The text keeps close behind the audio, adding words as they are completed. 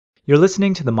You're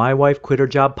listening to the My Wife Quit Her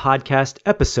Job podcast,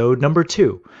 episode number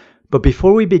 2. But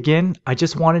before we begin, I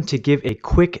just wanted to give a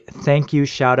quick thank you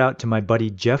shout out to my buddy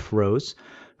Jeff Rose,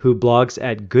 who blogs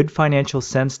at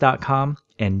goodfinancialsense.com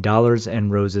and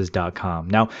dollarsandroses.com.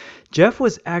 Now, Jeff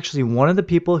was actually one of the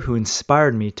people who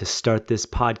inspired me to start this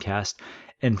podcast,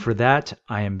 and for that,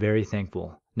 I am very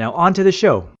thankful. Now, on to the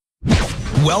show.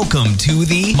 Welcome to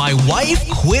the My Wife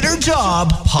Quit Her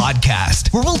Job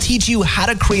podcast, where we'll teach you how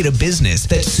to create a business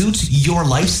that suits your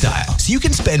lifestyle so you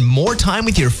can spend more time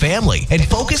with your family and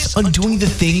focus on doing the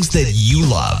things that you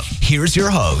love. Here's your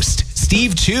host,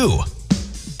 Steve Chu.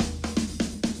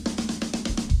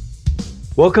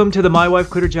 Welcome to the My Wife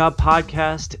Quit Her Job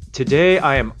podcast. Today,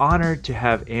 I am honored to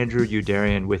have Andrew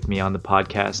Youderian with me on the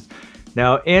podcast.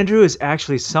 Now, Andrew is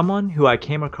actually someone who I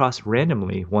came across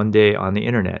randomly one day on the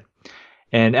internet.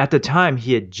 And at the time,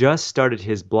 he had just started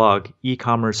his blog,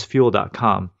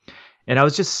 ecommercefuel.com. And I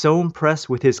was just so impressed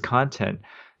with his content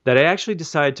that I actually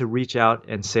decided to reach out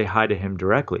and say hi to him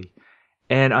directly.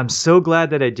 And I'm so glad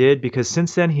that I did, because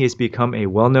since then he has become a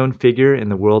well-known figure in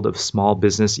the world of small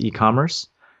business e-commerce.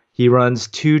 He runs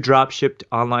 2 dropshipped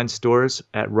online stores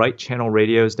at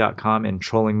rightchannelradios.com and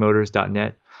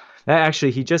trollingmotors.net.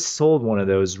 Actually, he just sold one of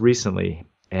those recently.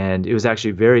 And it was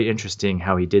actually very interesting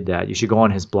how he did that. You should go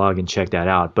on his blog and check that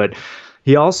out. But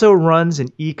he also runs an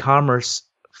e-commerce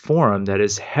forum that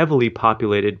is heavily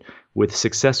populated with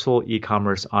successful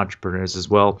e-commerce entrepreneurs as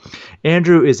well.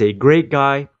 Andrew is a great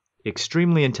guy,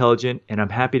 extremely intelligent, and I'm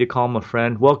happy to call him a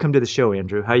friend. Welcome to the show,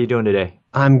 Andrew. How are you doing today?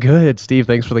 I'm good, Steve.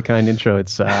 Thanks for the kind intro.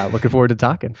 It's looking forward to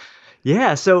talking.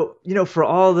 Yeah, so, for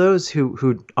all those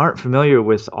who aren't familiar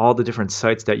with all the different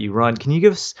sites that you run, can you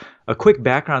give us a quick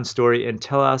background story and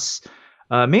tell us,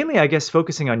 mainly, I guess,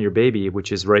 focusing on your baby,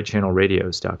 which is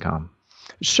rightchannelradios.com?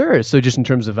 Sure. So just in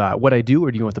terms of what I do,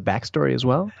 or do you want the backstory as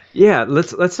well? Yeah,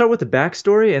 let's start with the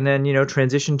backstory and then,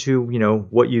 transition to,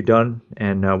 what you've done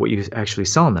and what you actually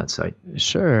sell on that site.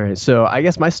 Sure. So I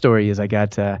guess my story is I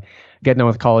got done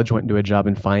with college, went into a job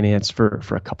in finance for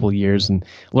a couple of years and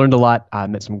learned a lot. I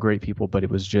met some great people, but it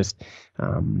was just,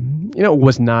 it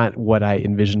was not what I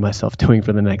envisioned myself doing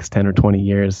for the next 10 or 20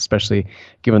 years, especially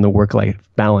given the work-life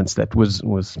balance that was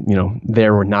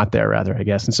there or not there, rather, I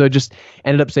guess. And so just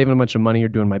ended up saving a bunch of money or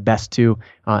doing my best to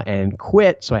and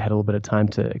quit. So I had a little bit of time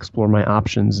to explore my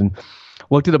options and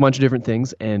looked at a bunch of different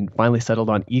things and finally settled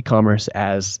on e-commerce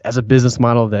as a business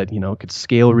model that, could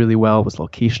scale really well, was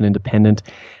location independent,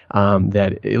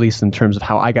 that at least in terms of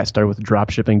how I got started with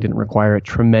dropshipping didn't require a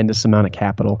tremendous amount of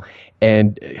capital,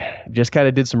 and just kind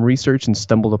of did some research and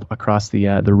stumbled across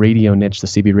the radio niche, the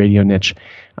CB radio niche,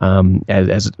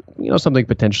 as something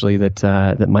potentially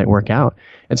that might work out.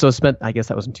 And so I guess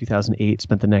that was in 2008,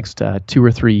 spent the next 2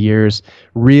 or 3 years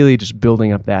really just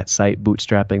building up that site,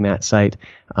 bootstrapping that site.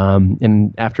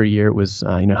 And after a year, it was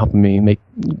helping me make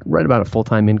right about a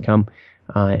full-time income.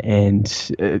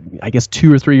 And I guess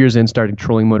 2 or 3 years in, started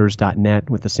trollingmotors.net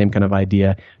with the same kind of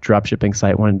idea, dropshipping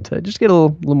site. Wanted to just get a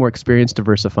little more experience,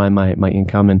 diversify my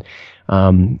income, and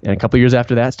a couple of years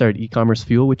after that, started Ecommerce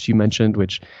Fuel, which you mentioned.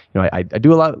 Which I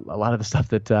do a lot of the stuff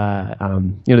that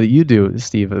that you do,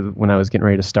 Steve. When I was getting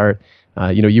ready to start,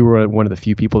 you were one of the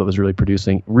few people that was really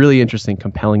producing really interesting,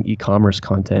 compelling e-commerce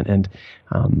content, and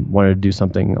wanted to do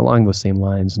something along those same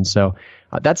lines. And so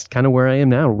that's kind of where I am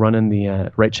now, running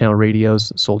the Right Channel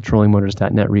Radios, sold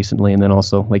trollingmotors.net recently, and then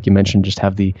also, like you mentioned, just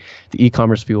have the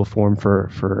e-commerce fuel forum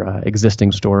for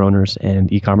existing store owners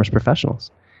and e-commerce professionals.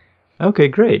 Okay,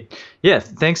 great. Yeah,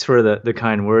 thanks for the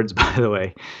kind words, by the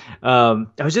way. I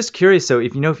was just curious, so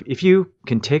if you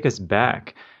can take us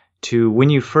back to when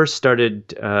you first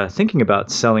started thinking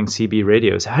about selling CB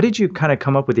radios, how did you kind of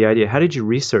come up with the idea? How did you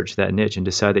research that niche and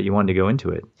decide that you wanted to go into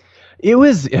it? It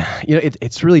was,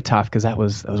 it's really tough because that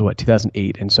was what,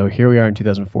 2008, and so here we are in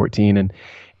 2014, and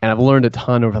I've learned a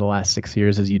ton over the last 6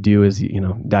 years, as you do,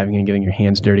 diving in, getting your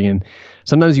hands dirty, and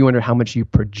sometimes you wonder how much you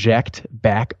project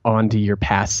back onto your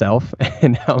past self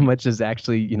and how much is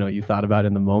actually you thought about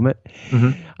in the moment.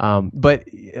 Mm-hmm. But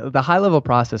the high level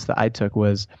process that I took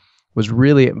was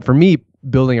really, for me,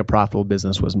 building a profitable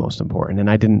business was most important. And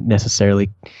I didn't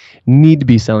necessarily need to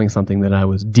be selling something that I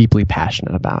was deeply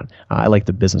passionate about. I like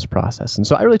the business process. And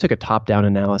so I really took a top-down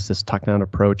analysis, top-down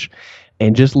approach,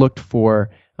 and just looked for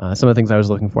some of the things I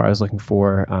was looking for. I was looking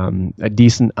for a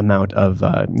decent amount of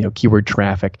keyword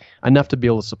traffic, enough to be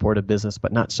able to support a business,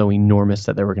 but not so enormous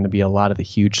that there were going to be a lot of the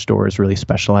huge stores really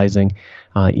specializing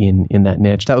in that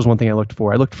niche. That was one thing I looked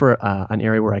for. I looked for an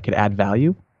area where I could add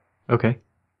value. Okay.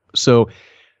 So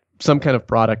some kind of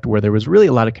product where there was really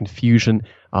a lot of confusion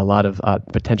a lot of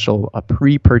potential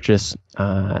pre-purchase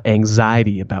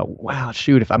anxiety about, wow,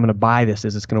 shoot, if I'm going to buy this,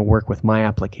 is this going to work with my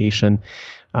application?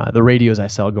 The radios I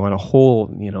sell go on a whole,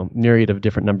 myriad of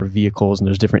different number of vehicles, and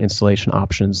there's different installation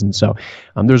options. And so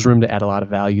there's room to add a lot of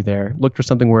value there. Looked for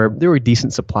something where there were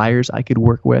decent suppliers I could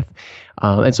work with.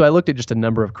 And so I looked at just a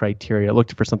number of criteria. I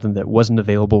looked for something that wasn't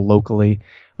available locally.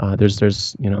 There's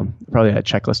probably a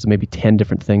checklist of maybe 10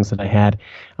 different things that I had.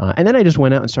 And then I just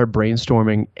went out and started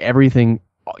brainstorming everything,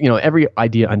 every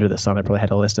idea under the sun. I probably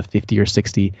had a list of 50 or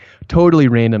 60 totally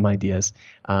random ideas,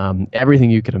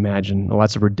 everything you could imagine,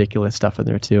 lots of ridiculous stuff in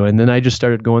there too. And then I just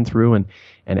started going through, and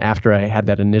after I had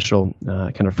that initial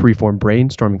kind of free-form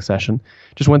brainstorming session,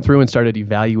 just went through and started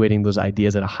evaluating those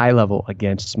ideas at a high level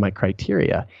against my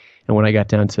criteria. And when I got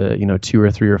down to 2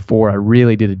 or 3 or 4, I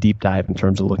really did a deep dive in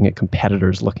terms of looking at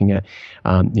competitors, looking at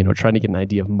trying to get an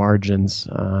idea of margins,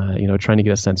 trying to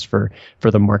get a sense for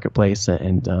the marketplace,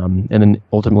 and then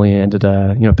ultimately ended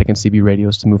picking CB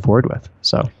radios to move forward with.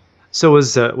 So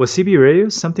was CB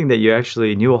radios something that you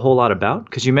actually knew a whole lot about?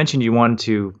 Because you mentioned you wanted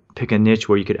to pick a niche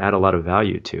where you could add a lot of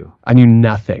value to. I knew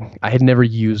nothing. I had never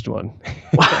used one.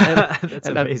 That's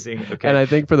amazing. Okay. And I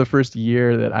think for the first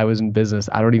year that I was in business,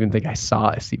 I don't even think I saw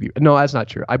a CB. No, that's not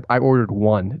true. I ordered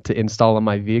one to install on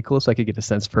my vehicle so I could get a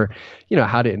sense for,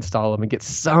 how to install them and get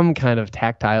some kind of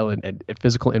tactile and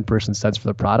physical in-person sense for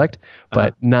the product.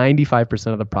 But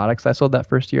 95% of the products I sold that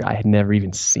first year, I had never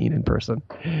even seen in person.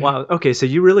 Wow. Okay. So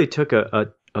you really took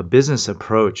a business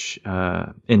approach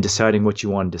in deciding what you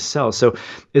wanted to sell. So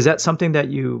is that something that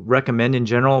you recommend in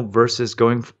general versus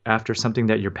going after something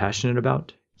that you're passionate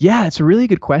about? Yeah, it's a really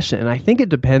good question. And I think it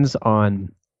depends on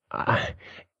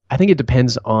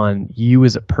you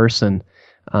as a person,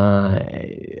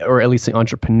 or at least the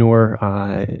entrepreneur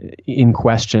in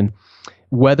question,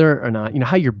 whether or not,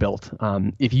 how you're built.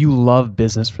 If you love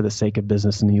business for the sake of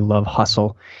business and you love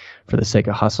hustle for the sake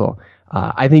of hustle,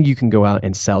 I think you can go out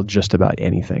and sell just about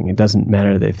anything. It doesn't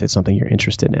matter if it's something you're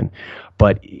interested in.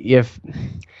 But if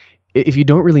you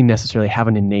don't really necessarily have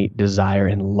an innate desire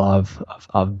and love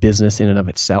of business in and of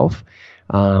itself,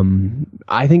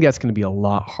 I think that's going to be a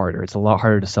lot harder. It's a lot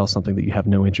harder to sell something that you have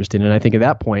no interest in. And I think at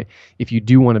that point, if you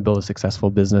do want to build a successful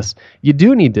business, you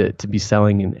do need to be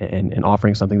selling and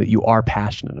offering something that you are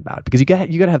passionate about, because you got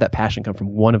to have that passion come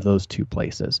from one of those two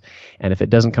places. And if it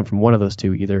doesn't come from one of those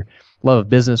two, either love of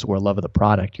business or love of the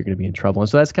product, you're going to be in trouble. And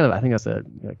so that's I think that's a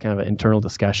kind of an internal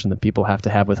discussion that people have to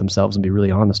have with themselves and be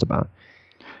really honest about.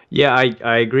 Yeah,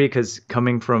 I agree, because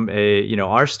coming from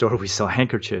our store, we sell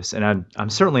handkerchiefs, and I'm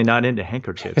certainly not into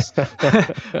handkerchiefs,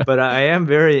 but I am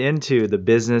very into the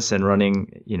business and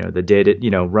running, the data,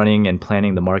 running and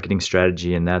planning the marketing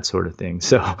strategy and that sort of thing.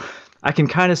 So I can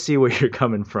kind of see where you're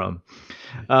coming from.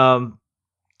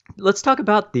 Let's talk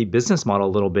about the business model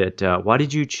a little bit. Why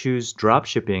did you choose drop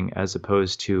shipping as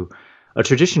opposed to a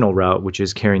traditional route, which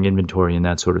is carrying inventory and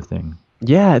that sort of thing?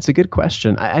 Yeah, it's a good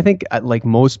question. I think like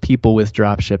most people with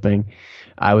drop shipping,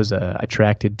 I was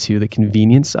attracted to the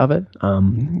convenience of it.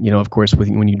 Of course,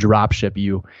 when you drop ship,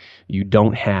 you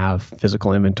don't have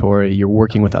physical inventory. You're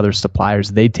working with other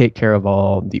suppliers. They take care of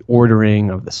all the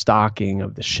ordering, of the stocking,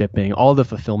 of the shipping. All the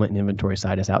fulfillment and inventory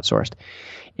side is outsourced.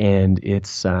 And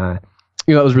it's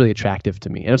that was really attractive to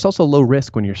me. And it's also low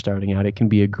risk when you're starting out. It can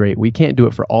be we can't do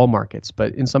it for all markets,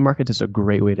 but in some markets, it's a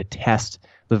great way to test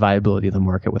the viability of the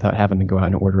market without having to go out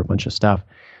and order a bunch of stuff.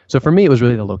 So for me, it was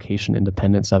really the location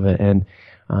independence of it. And,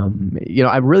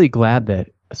 I'm really glad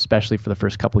that, especially for the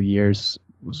first couple of years,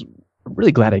 was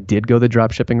really glad I did go the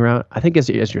drop shipping route. I think as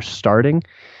you're starting,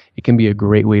 it can be a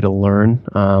great way to learn,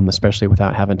 especially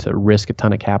without having to risk a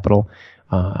ton of capital.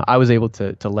 I was able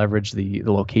to leverage the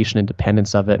location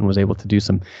independence of it, and was able to do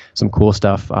some cool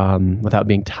stuff without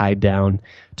being tied down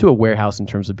to a warehouse in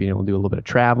terms of being able to do a little bit of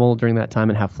travel during that time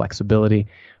and have flexibility.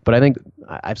 But I think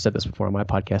I've said this before on my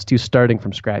podcast too, starting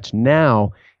from scratch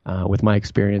now with my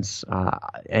experience,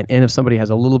 and if somebody has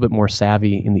a little bit more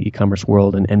savvy in the e-commerce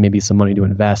world and maybe some money to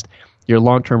invest, your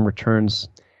long-term returns,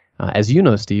 as you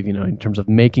know, Steve, in terms of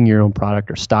making your own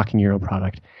product or stocking your own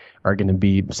product, are going to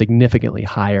be significantly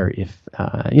higher if,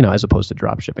 as opposed to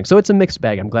drop shipping. So it's a mixed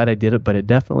bag. I'm glad I did it, but it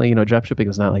definitely, drop shipping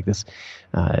is not like this,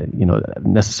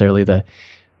 necessarily the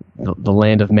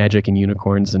land of magic and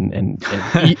unicorns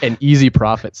and easy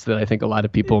profits that I think a lot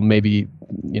of people maybe,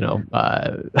 think.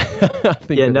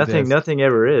 Yeah, nothing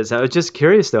ever is. I was just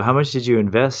curious though, how much did you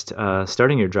invest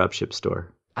starting your dropship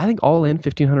store? I think all in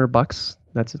 $1,500.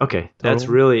 That's okay. That's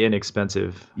really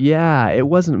inexpensive. Yeah, it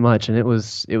wasn't much, and it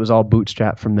was all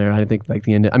bootstrapped from there. I think like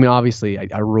the end. Obviously,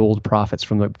 I rolled profits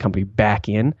from the company back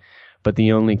in, but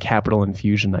the only capital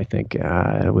infusion I think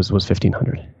was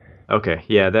 $1,500. Okay,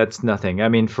 yeah, that's nothing. I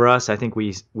mean, for us, I think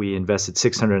we invested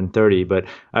 630, but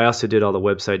I also did all the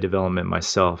website development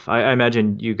myself. I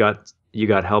imagine you got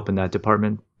help in that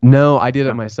department. No, I did it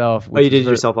No? myself, Oh, you did it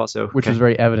yourself also. which was Okay,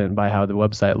 very evident by how the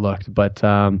website looked. But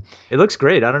it looks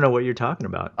great. I don't know what you're talking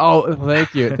about. oh,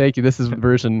 thank you, thank you. This is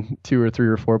version 2 or 3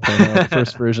 or 4.0. The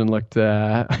first version looked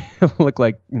looked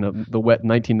like the wet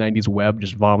 1990s web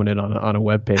just vomited on a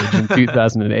web page in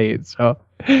 2008. So.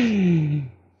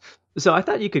 So I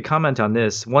thought you could comment on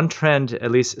this. One trend,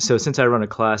 at least, so since I run a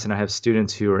class and I have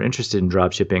students who are interested in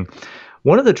drop shipping,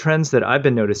 one of the trends that I've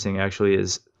been noticing actually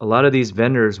is a lot of these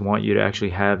vendors want you to actually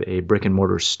have a brick and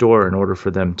mortar store in order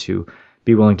for them to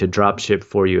be willing to drop ship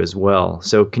for you as well.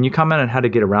 So can you comment on how to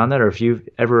get around that, or if you've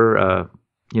ever,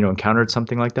 encountered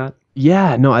something like that?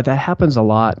 Yeah, no, that happens a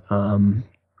lot, and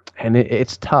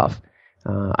it's tough.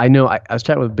 I know I was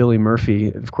chatting with Billy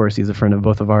Murphy. Of course, he's a friend of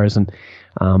both of ours, and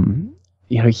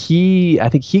I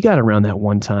think he got around that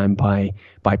one time by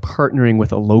partnering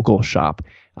with a local shop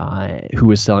who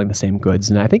was selling the same goods.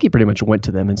 And I think he pretty much went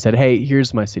to them and said, "Hey,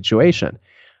 here's my situation.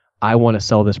 I want to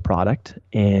sell this product,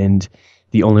 and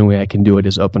the only way I can do it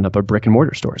is open up a brick and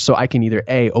mortar store. So I can either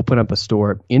open up a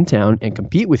store in town and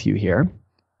compete with you here,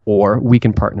 or we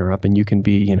can partner up and you can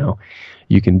be,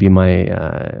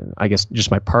 my, I guess,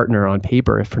 just my partner on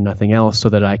paper, if for nothing else, so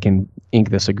that I can ink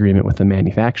this agreement with the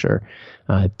manufacturer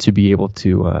to be able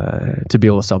to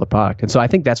sell the product." And so I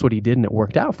think that's what he did, and it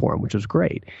worked out for him, which was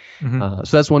great. Mm-hmm.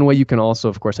 So that's one way. You can also,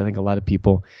 of course, I think a lot of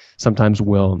people sometimes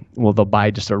they'll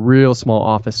buy just a real small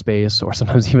office space, or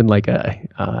sometimes even like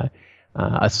a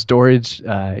storage,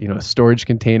 a storage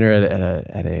container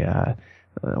at a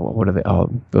what are they? Oh,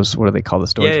 those. What do they call the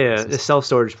storage? Yeah, places? a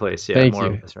self-storage place. Yeah, Thank more you.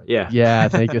 or less, right. Yeah. Yeah,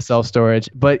 thank you. Self-storage,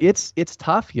 but it's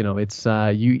tough. It's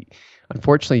you.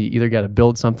 Unfortunately, you either got to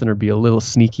build something or be a little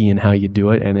sneaky in how you do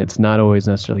it, and it's not always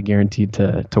necessarily guaranteed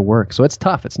to work. So it's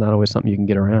tough. It's not always something you can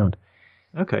get around.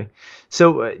 Okay.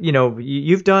 So,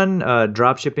 you've done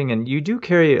drop shipping, and you do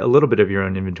carry a little bit of your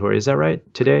own inventory. Is that right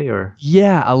today, or?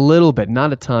 Yeah, a little bit,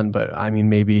 not a ton, but I mean,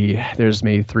 there's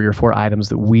maybe 3 or 4 items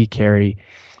that we carry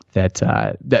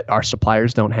that our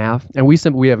suppliers don't have, and we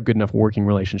have a good enough working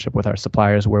relationship with our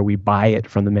suppliers where we buy it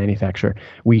from the manufacturer,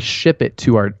 we ship it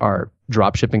to our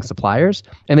drop shipping suppliers,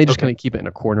 and they just kind of keep it in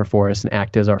a corner for us and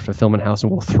act as our fulfillment house, and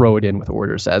we'll throw it in with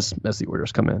orders as the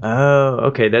orders come in. Oh,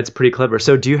 okay, that's pretty clever.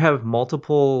 So, do you have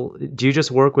multiple? Do you just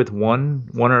work with one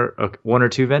or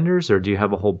two vendors, or do you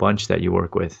have a whole bunch that you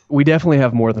work with? We definitely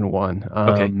have more than one.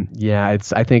 Okay. Yeah,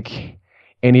 I think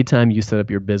anytime you set up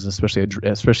your business,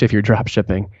 especially if you're drop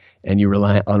shipping and you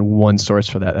rely on one source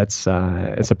for that, it's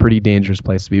a pretty dangerous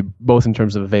place to be, both in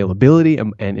terms of availability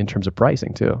and in terms of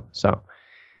pricing too. So.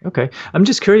 Okay. I'm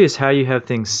just curious how you have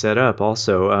things set up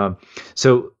also.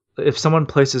 So if someone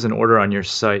places an order on your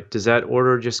site, does that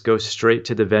order just go straight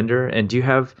to the vendor? And do you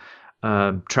have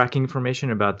tracking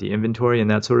information about the inventory and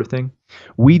that sort of thing?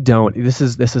 We don't. This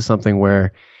is something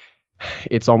where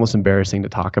it's almost embarrassing to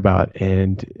talk about,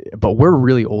 but we're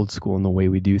really old school in the way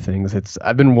we do things.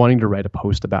 I've been wanting to write a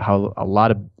post about how a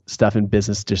lot of stuff in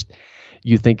business just,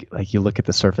 you think, like, you look at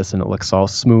the surface and it looks all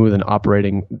smooth and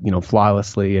operating,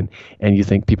 flawlessly, and you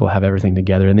think people have everything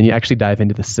together, and then you actually dive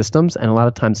into the systems, and a lot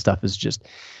of times stuff is just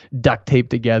duct taped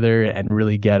together and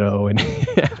really ghetto. And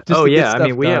oh yeah, I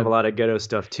mean, we have a lot of ghetto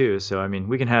stuff too. So I mean,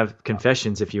 we can have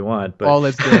confessions if you want. But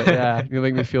let's do it. Yeah, you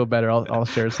make me feel better. I'll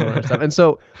share some of our stuff. And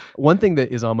so one thing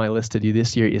that is on my list to do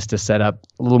this year is to set up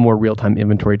a little more real-time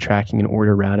inventory tracking and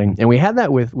order routing. And we had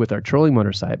that with our trolling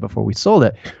motor site before we sold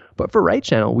it. But for Right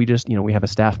Channel, we just, we have a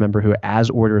staff member who, as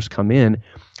orders come in,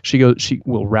 she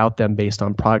will route them based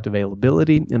on product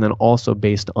availability and then also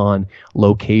based on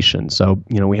location. So,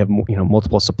 we have,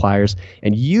 multiple suppliers,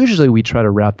 and usually we try to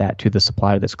route that to the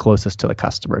supplier that's closest to the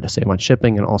customer to save on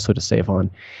shipping, and also to save on,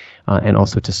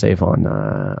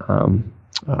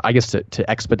 I guess to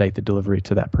expedite the delivery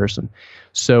to that person.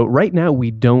 So right now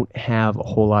we don't have a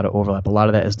whole lot of overlap. A lot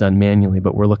of that is done manually,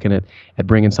 but we're looking at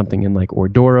bringing something in like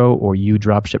Ordoro or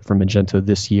Dropship from Magento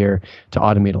this year to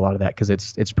automate a lot of that, because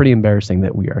it's pretty embarrassing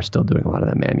that we are still doing a lot of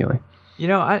that manually.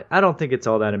 I don't think it's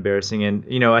all that embarrassing.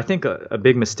 And, I think a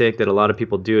big mistake that a lot of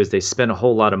people do is they spend a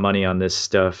whole lot of money on this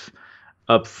stuff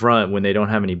up front when they don't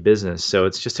have any business. So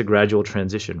it's just a gradual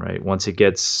transition, right? Once it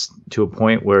gets to a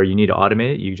point where you need to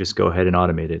automate it, you just go ahead and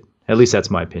automate it. At least that's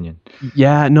my opinion.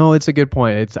 Yeah, no, it's a good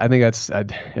point. I think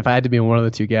if I had to be in one of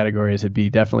the two categories, it'd be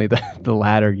definitely the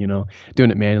latter,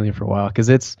 doing it manually for a while. Because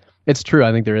it's true.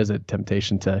 I think there is a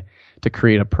temptation to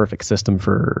create a perfect system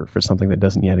for something that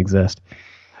doesn't yet exist.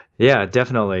 Yeah,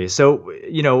 definitely. So,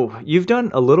 you've done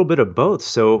a little bit of both.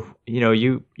 So,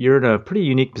 you're in a pretty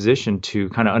unique position to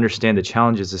kind of understand the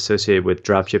challenges associated with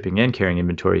drop shipping and carrying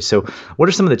inventory. So, what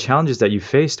are some of the challenges that you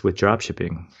faced with drop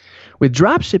shipping? With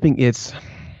drop shipping,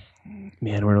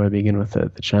 man, where do I begin with the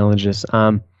challenges?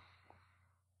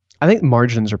 I think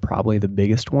margins are probably the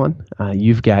biggest one.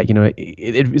 You've got,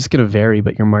 it's going to vary,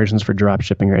 but your margins for drop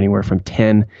shipping are anywhere from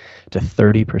 10 to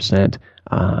 30%,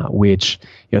 which,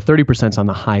 30% is on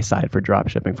the high side for drop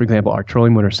shipping. For example, our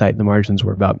trolling motor site, the margins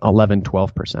were about 11,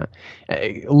 12%.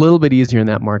 A little bit easier in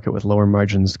that market with lower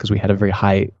margins because we had a very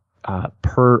high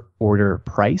per order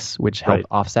price, which helped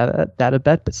offset that a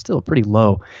bit, but still pretty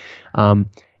low.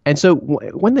 And so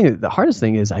one thing, the hardest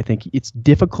thing is I think it's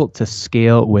difficult to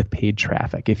scale with paid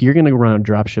traffic. If you're going to run a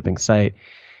drop shipping site,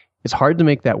 it's hard to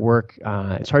make that work.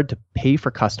 It's hard to pay for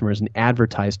customers and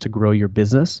advertise to grow your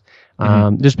business.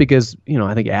 Just because,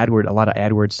 I think a lot of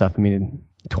AdWords stuff,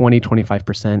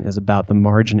 20-25% is about the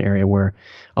margin area where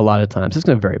a lot of times it's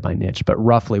going to vary by niche, but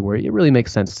roughly where it really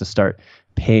makes sense to start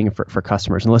paying for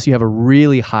customers, unless you have a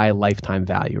really high lifetime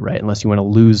value, right? Unless you want to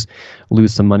lose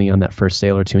some money on that first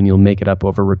sale or two, and you'll make it up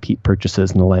over repeat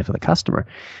purchases in the life of the customer.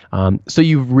 So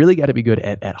you've really got to be good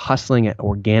at hustling, at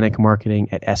organic marketing,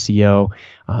 at SEO,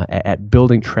 at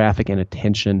building traffic and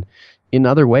attention in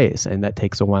other ways, and that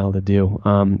takes a while to do.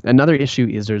 Another issue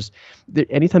is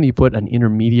anytime you put an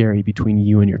intermediary between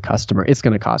you and your customer, it's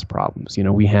going to cause problems.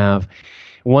 We have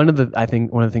one of the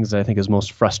things that I think is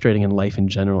most frustrating in life in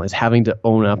general is having to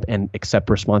own up and accept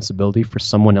responsibility for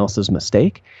someone else's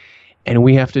mistake. And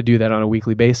we have to do that on a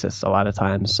weekly basis a lot of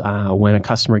times when a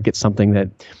customer gets something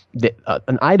that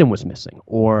an item was missing,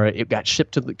 or it got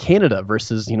shipped to Canada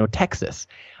versus Texas.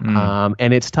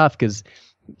 And it's tough because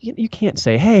you can't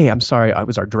say, hey, I'm sorry, I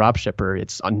was our drop shipper.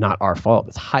 It's not our fault.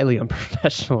 It's highly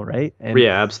unprofessional, right? And,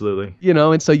 yeah, absolutely.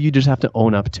 And so you just have to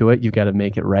own up to it. You got to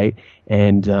make it right.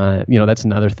 And, that's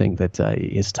another thing that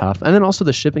is tough. And then also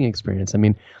the shipping experience.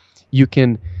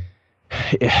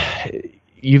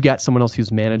 You've got someone else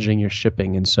who's managing your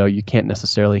shipping, and so you can't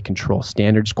necessarily control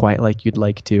standards quite like you'd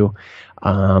like to.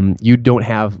 We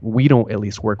don't at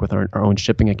least work with our own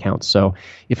shipping accounts. So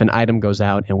if an item goes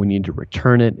out and we need to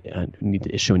return it, we need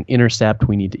to issue an intercept,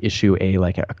 we need to issue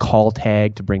a call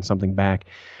tag to bring something back.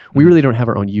 We really don't have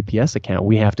our own UPS account.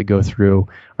 We have to go through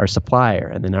our supplier,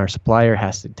 and then our supplier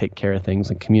has to take care of things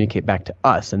and communicate back to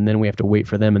us, and then we have to wait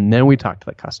for them, and then we talk to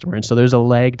the customer. And so there's a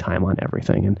lag time on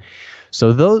everything. And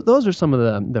so those are some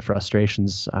of the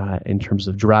frustrations in terms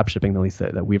of drop shipping, at least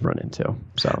that we've run into.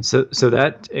 So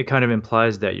that it kind of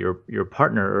implies that your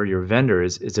partner or your vendor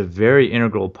is a very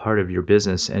integral part of your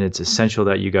business, and it's essential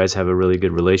that you guys have a really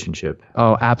good relationship.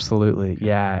 Oh, absolutely.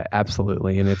 Yeah,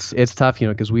 absolutely. And it's tough,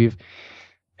 because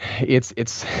it's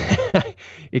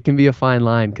it can be a fine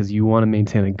line because you want to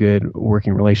maintain a good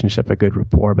working relationship, a good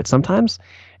rapport, but sometimes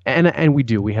and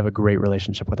we have a great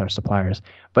relationship with our suppliers,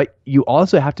 but you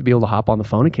also have to be able to hop on the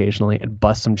phone occasionally and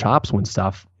bust some chops when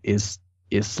stuff is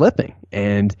slipping.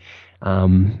 And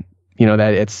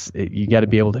that you got to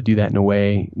be able to do that in a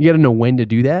way. You got to know when to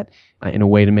do that in a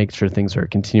way to make sure things are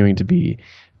continuing to be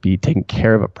taken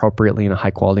care of appropriately in a high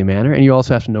quality manner. And you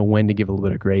also have to know when to give a little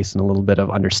bit of grace and a little bit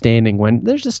of understanding when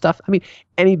there's just stuff.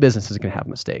 Any business is going to have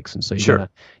mistakes. And so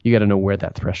you got to know where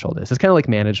that threshold is. It's kind of like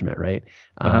management, right?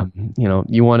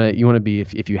 You want to be,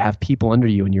 if you have people under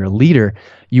you and you're a leader,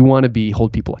 you want to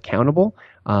hold people accountable.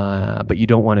 But you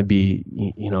don't want to be,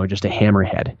 just a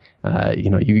hammerhead.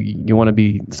 You want to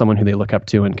be someone who they look up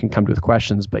to and can come to with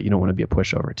questions, but you don't want to be a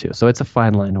pushover too. So it's a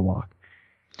fine line to walk.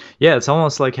 Yeah, it's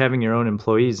almost like having your own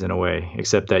employees in a way,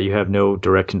 except that you have no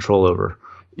direct control over.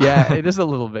 Yeah, it is a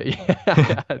little bit.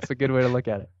 Yeah, it's a good way to look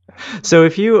at it. So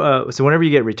whenever you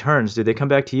get returns, do they come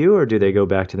back to you or do they go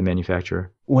back to the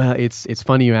manufacturer? Well, it's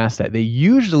funny you asked that. They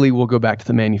usually will go back to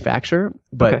the manufacturer,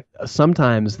 but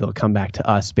sometimes they'll come back to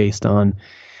us based on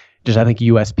I think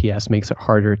USPS makes it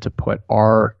harder to put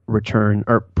our return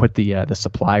or put the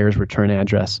supplier's return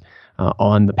address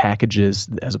on the packages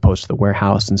as opposed to the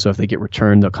warehouse. And so if they get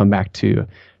returned, they'll come back to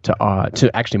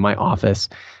actually my office.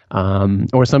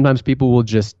 Or sometimes people will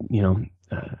just,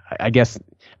 I guess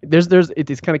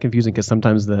it's kind of confusing because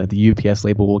sometimes the UPS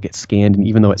label will get scanned, and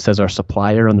even though it says our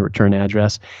supplier on the return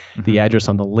address, the address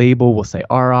on the label will say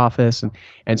our office.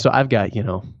 And so I've got,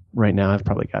 right now I've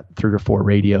probably got 3 or 4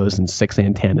 radios and 6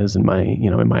 antennas in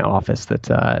my office that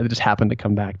just happen to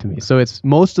come back to me. So it's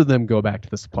most of them go back to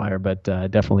the supplier, but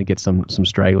definitely get some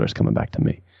stragglers coming back to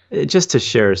me. Just to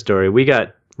share a story, we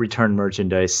got return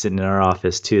merchandise sitting in our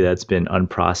office too that's been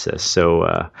unprocessed.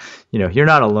 So you're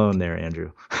not alone there,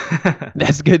 Andrew.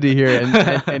 That's good to hear,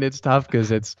 and it's tough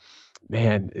because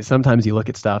man, sometimes you look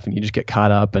at stuff and you just get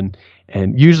caught up, and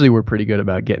usually we're pretty good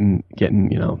about getting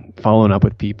following up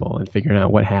with people and figuring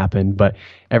out what happened. But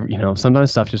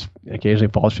sometimes stuff just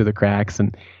occasionally falls through the cracks,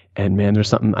 and man, there's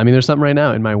something right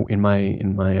now in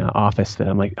my office that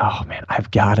I'm like, oh man, I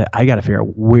gotta figure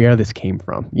out where this came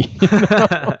from.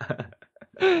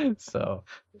 So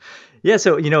yeah,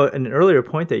 so an earlier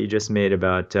point that you just made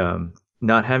about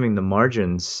not having the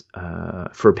margins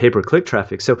for pay-per-click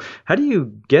traffic. So how do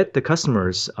you get the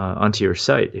customers onto your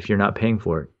site if you're not paying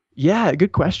for it? Yeah,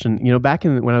 good question. Back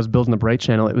when I was building the Bright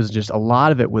channel, it was just a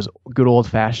lot of it was good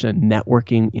old-fashioned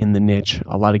networking in the niche,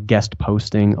 a lot of guest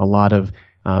posting, a lot of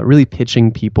really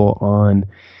pitching people on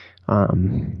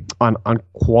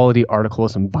quality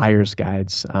articles and buyer's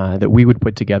guides that we would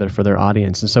put together for their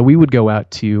audience. And so we would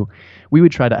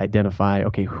try to identify,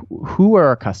 okay, who are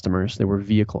our customers? They were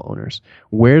vehicle owners.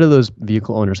 Where do those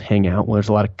vehicle owners hang out? Well, there's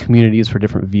a lot of communities for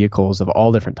different vehicles of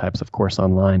all different types, of course,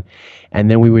 online. And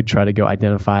then we would try to go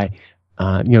identify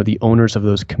the owners of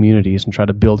those communities and try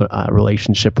to build a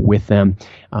relationship with them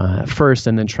first,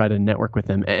 and then try to network with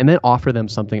them, and then offer them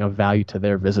something of value to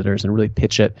their visitors, and really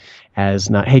pitch it as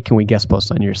not, hey, can we guest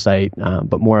post on your site,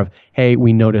 but more of, hey,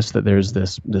 we noticed that there's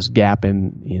this gap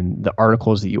in the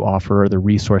articles that you offer or the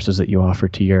resources that you offer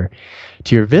to your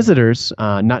visitors.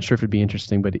 Not sure if it'd be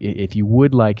interesting, but if you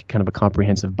would like kind of a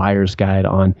comprehensive buyer's guide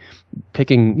on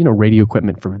picking radio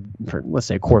equipment for let's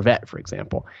say a Corvette, for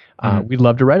example, we'd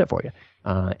love to write it for you.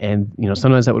 And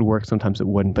sometimes that would work, sometimes it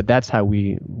wouldn't, but that's how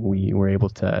we were able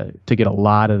to get a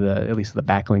lot of at least the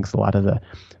backlinks, a lot of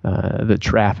the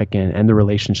traffic and the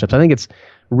relationships. I think it's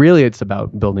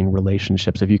about building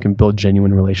relationships. If you can build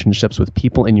genuine relationships with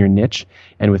people in your niche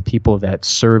and with people that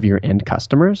serve your end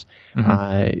customers,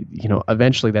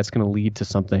 eventually that's going to lead to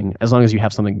something. As long as you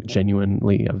have something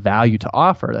genuinely of value to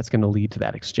offer, that's going to lead to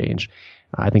that exchange.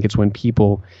 I think it's when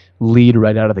people lead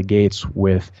right out of the gates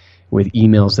with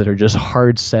emails that are just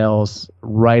hard sells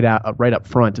right up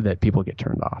front that people get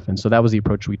turned off. And so that was the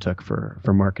approach we took for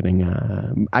marketing,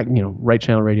 right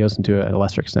channel radios, and to a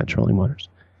lesser extent, trolling motors.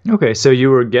 Okay, so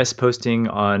you were guest posting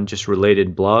on just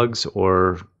related blogs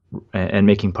and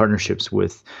making partnerships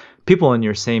with people in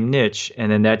your same niche,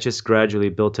 and then that just gradually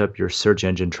built up your search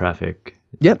engine traffic.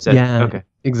 Yep. Yeah. Okay.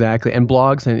 Exactly. And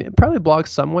blogs, and probably blogs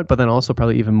somewhat, but then also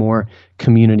probably even more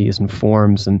communities and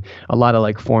forums, and a lot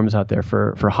of forums out there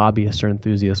for hobbyists or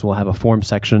enthusiasts will have a forum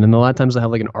section, and a lot of times they'll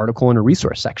have an article and a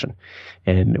resource section,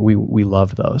 and we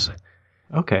love those.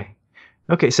 Okay.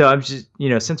 So I'm just,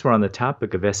 since we're on the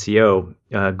topic of SEO,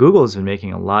 Google has been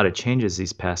making a lot of changes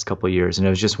these past couple of years, and I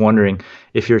was just wondering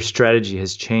if your strategy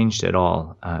has changed at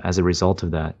all as a result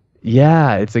of that.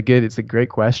 Yeah, it's a great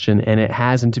question, and it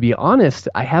has. And to be honest,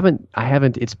 I haven't.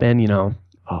 It's been,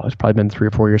 it's probably been 3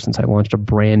 or 4 years since I launched a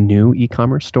brand new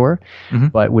e-commerce store. Mm-hmm.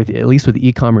 But at least with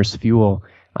Ecommerce Fuel,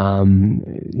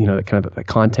 the kind of the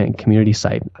content community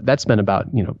site, that's been about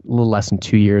a little less than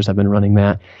 2 years I've been running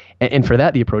that, and for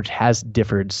that the approach has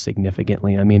differed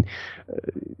significantly. I mean,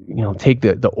 take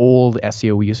the old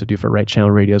SEO we used to do for right channel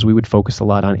radios. We would focus a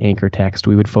lot on anchor text.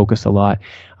 We would focus a lot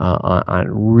on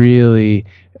really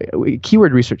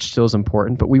keyword research. Still is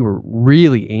important, but we were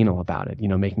really anal about it.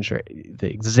 Making sure the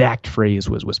exact phrase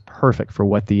was perfect for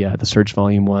what the search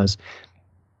volume was.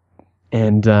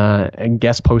 And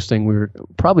guest posting, we were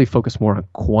probably focused more on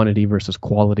quantity versus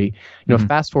quality.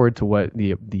 Fast forward to what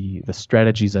the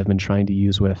strategies I've been trying to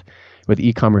use with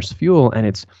Ecommerce Fuel, and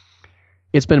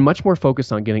it's been much more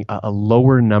focused on getting a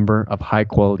lower number of high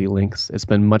quality links. It's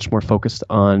been much more focused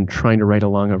on trying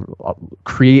to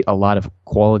create a lot of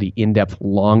quality, in-depth,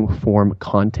 long-form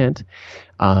content,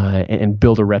 and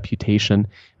build a reputation,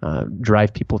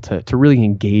 drive people to really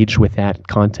engage with that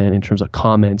content in terms of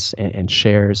comments and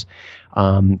shares.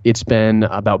 It's been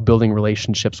about building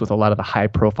relationships with a lot of the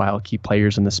high-profile key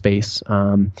players in the space,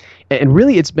 and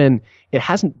really it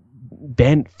hasn't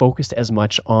been focused as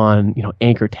much on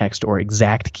anchor text or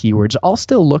exact keywords. I'll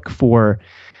still look for,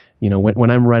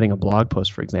 when I'm writing a blog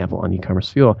post, for example, on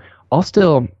Ecommerce Fuel, I'll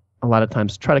still a lot of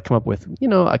times try to come up with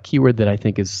a keyword that I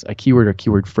think is a keyword or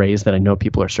keyword phrase that I know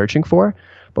people are searching for.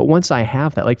 But once I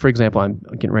have that, like for example, I'm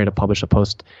getting ready to publish a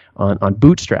post on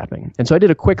bootstrapping. And so I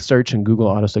did a quick search in Google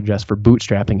Autosuggest for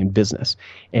bootstrapping in business,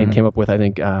 and came up with, I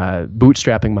think,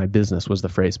 bootstrapping my business was the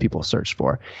phrase people searched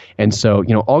for. And so,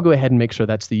 I'll go ahead and make sure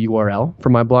that's the URL for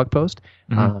my blog post.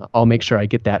 I'll make sure I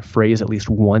get that phrase at least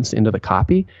once into the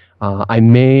copy. I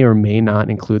may or may not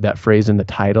include that phrase in the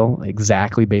title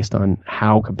exactly based on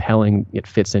how compelling it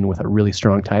fits in with a really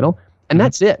strong title. And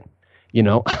that's it.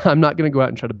 I'm not going to go out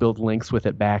and try to build links with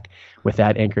it back with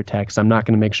that anchor text. I'm not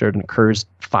going to make sure it occurs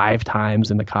 5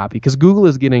 times in the copy, because Google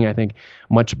is getting, I think,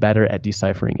 much better at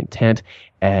deciphering intent,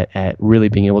 at really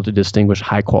being able to distinguish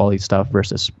high quality stuff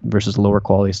versus lower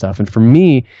quality stuff. And for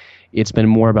me, it's been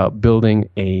more about building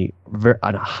a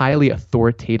highly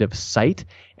authoritative site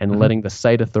and letting the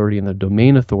site authority and the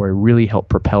domain authority really help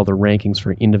propel the rankings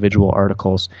for individual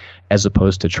articles, as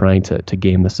opposed to trying to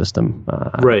game the system.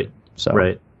 Right.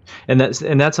 And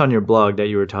that's on your blog that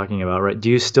you were talking about, right? Do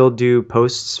you still do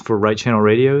posts for Right Channel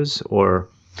Radios, or?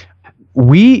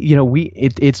 We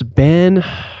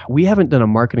haven't done a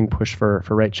marketing push for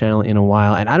Right Channel in a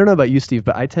while. And I don't know about you, Steve,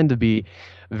 but I tend to be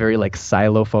very like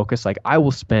silo focused. Like I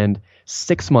will spend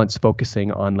 6 months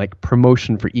focusing on like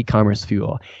promotion for e-commerce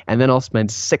fuel, and then I'll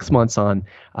spend 6 months on,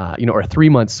 or 3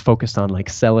 months focused on like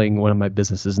selling one of my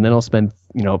businesses, and then I'll spend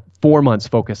 4 months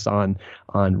focused on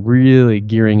really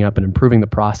gearing up and improving the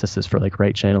processes for like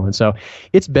Right Channel. And so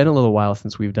it's been a little while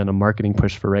since we've done a marketing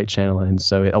push for Right Channel, and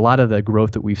so a lot of the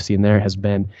growth that we've seen there has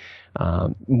been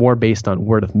more based on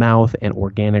word of mouth and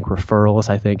organic referrals,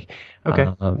 I think,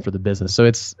 for the business. So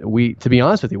to be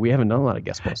honest with you, we haven't done a lot of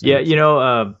guest posts.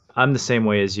 Yeah, I'm the same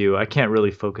way as you. I can't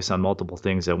really focus on multiple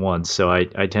things at once. So I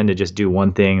tend to just do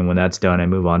one thing, and when that's done, I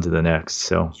move on to the next.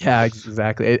 So yeah,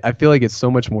 exactly. I feel like it's so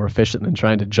much more efficient than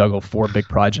trying to juggle 4 big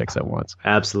projects at once.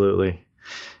 Absolutely.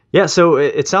 Yeah, so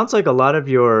it sounds like a lot of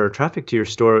your traffic to your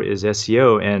store is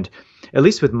SEO, and at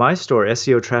least with my store,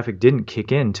 SEO traffic didn't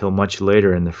kick in until much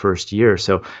later in the first year.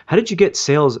 So how did you get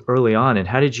sales early on, and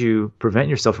how did you prevent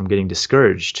yourself from getting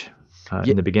discouraged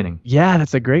in the beginning? Yeah,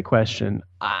 that's a great question.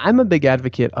 I'm a big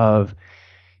advocate of,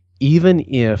 even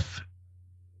if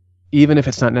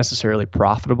it's not necessarily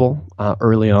profitable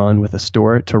early on with a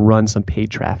store, to run some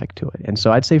paid traffic to it. And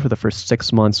so I'd say for the first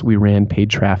 6 months, we ran paid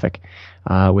traffic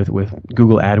with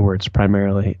Google AdWords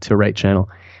primarily to Right Channel.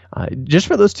 Just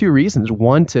for those 2 reasons.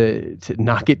 One, to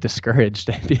not get discouraged,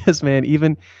 because man,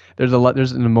 even there's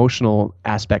an emotional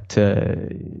aspect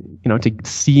to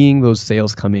seeing those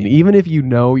sales come in, even if you're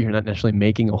not necessarily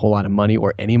making a whole lot of money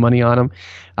or any money on them.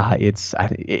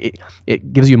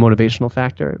 It gives you a motivational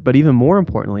factor, but even more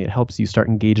importantly, it helps you start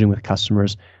engaging with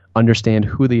customers, understand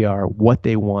who they are, what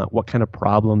they want, what kind of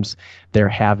problems they're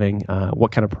having,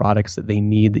 what kind of products that they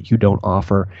need that you don't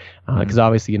offer. Because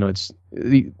obviously,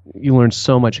 you learn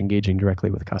so much engaging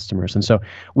directly with customers. And so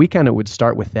we kind of would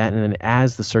start with that. And then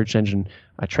as the search engine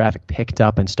traffic picked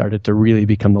up and started to really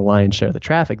become the lion's share of the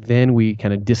traffic, then we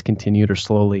kind of discontinued or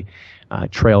slowly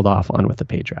trailed off on with the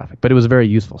paid traffic. But it was very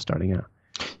useful starting out.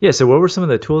 Yeah. So what were some of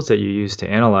the tools that you used to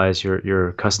analyze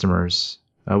your customers?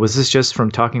 Was this just from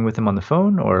talking with them on the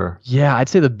phone, or? Yeah, I'd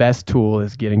say the best tool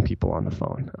is getting people on the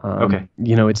phone. Okay.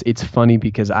 It's funny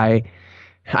because I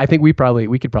think we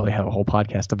could probably have a whole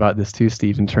podcast about this too,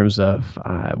 Steve, in terms of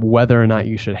whether or not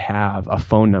you should have a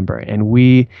phone number. And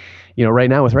we, right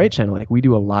now with Right Channel, like we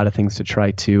do a lot of things to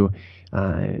try to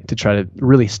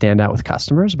really stand out with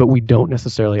customers, but we don't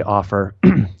necessarily offer,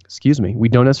 we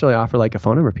don't necessarily offer like a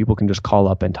phone number people can just call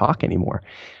up and talk anymore.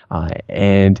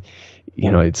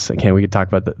 We could talk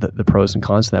about the pros and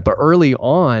cons of that, but early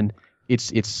on,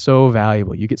 it's so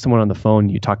valuable. You get someone on the phone,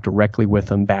 you talk directly with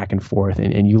them back and forth,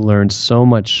 and you learn so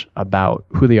much about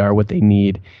who they are, what they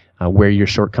need, where your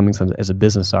shortcomings as a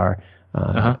business are.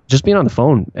 Just being on the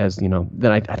phone,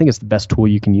 then I think it's the best tool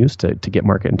you can use to get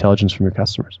market intelligence from your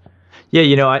customers.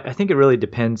 Yeah, I think it really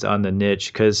depends on the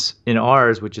niche, because in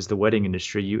ours, which is the wedding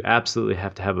industry, you absolutely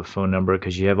have to have a phone number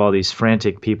because you have all these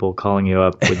frantic people calling you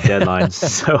up with deadlines.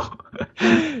 So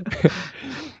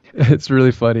it's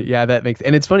really funny. Yeah,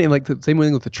 and it's funny, like the same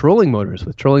thing with the trolling motors.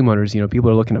 With trolling motors, people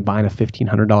are looking at buying a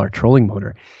 $1,500 trolling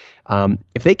motor.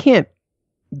 If they can't,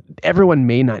 everyone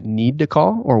may not need to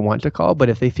call or want to call, but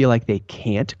if they feel like they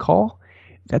can't call,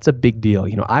 that's a big deal.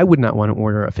 I would not want to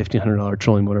order a $1,500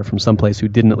 trolling motor from someplace who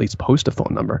didn't at least post a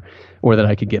phone number, or that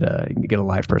I could get a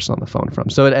live person on the phone from.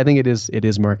 So I think it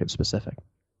is market specific.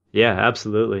 Yeah,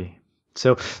 absolutely.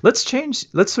 So let's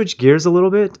switch gears a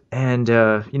little bit, and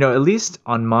at least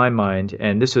on my mind,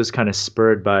 and this was kind of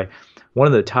spurred by one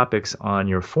of the topics on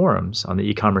your forums, on the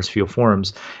e-commerce fuel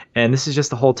forums, and this is just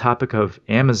the whole topic of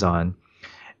Amazon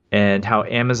and how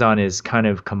Amazon is kind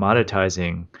of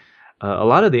commoditizing a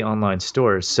lot of the online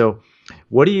stores. So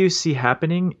what do you see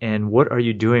happening, and what are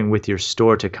you doing with your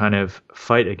store to kind of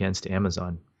fight against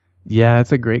Amazon? Yeah,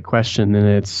 that's a great question.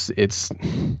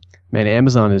 And man,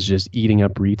 Amazon is just eating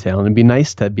up retail, and it'd be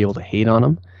nice to be able to hate on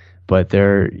them, but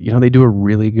they do a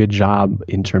really good job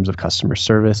in terms of customer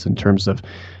service, in terms of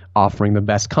offering the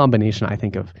best combination, I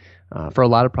think, of for a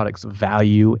lot of products,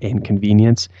 value and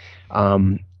convenience.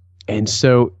 And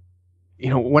so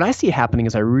what I see happening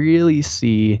is I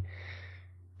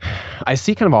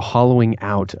see kind of a hollowing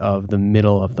out of the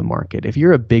middle of the market. If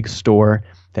you're a big store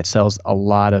that sells a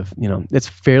lot of, it's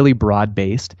fairly broad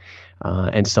based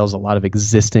and sells a lot of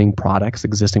existing products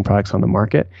on the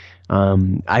market,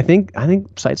 I think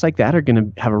sites like that are going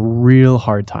to have a real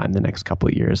hard time the next couple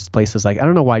of years. Places like, I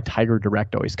don't know why Tiger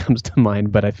Direct always comes to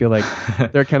mind, but I feel like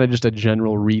they're kind of just a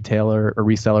general retailer or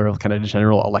reseller of kind of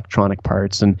general electronic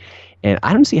parts, and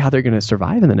I don't see how they're going to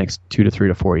survive in the next 2 to 3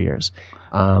 to 4 years.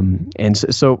 And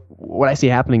so what I see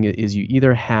happening is you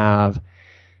either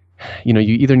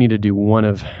need to do one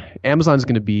of, Amazon's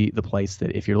going to be the place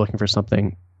that if you're looking for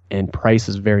something and price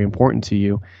is very important to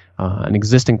you, an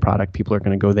existing product, people are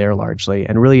going to go there largely.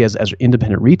 And really as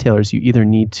independent retailers, you either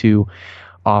need to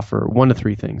offer one of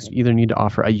three things. You either need to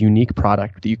offer a unique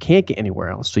product that you can't get anywhere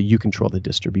else, so you control the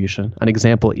distribution. An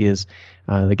example is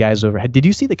the guys overhead. Did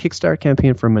you see the Kickstarter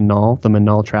campaign for Manal, the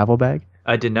Manal travel bag?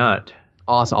 I did not.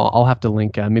 Awesome. I'll have to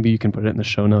link. Maybe you can put it in the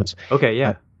show notes. Okay,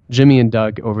 yeah. Jimmy and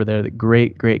Doug over there, the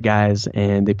great guys,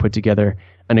 and they put together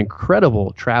an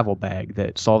incredible travel bag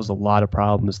that solves a lot of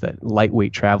problems that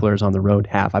lightweight travelers on the road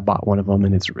have. I bought one of them,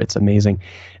 and it's amazing.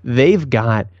 They've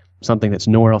got something that's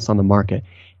nowhere else on the market,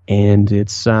 and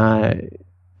it's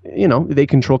they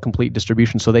control complete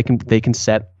distribution, so they can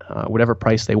set whatever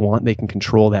price they want. They can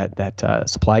control that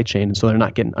supply chain, and so they're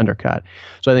not getting undercut.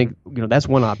 So I think that's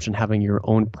one option, having your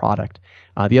own product.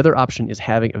 The other option is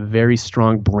having a very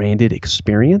strong branded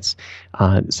experience.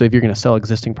 So if you're going to sell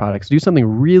existing products, do something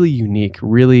really unique,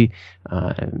 really,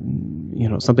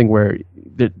 something where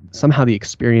somehow the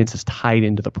experience is tied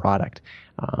into the product.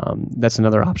 That's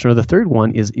another option. Or the third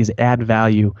one is add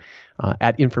value,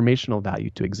 add informational value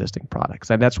to existing products.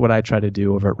 And that's what I try to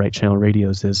do over at Right Channel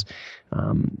Radios is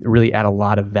really add a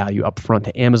lot of value up front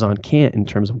that Amazon can't in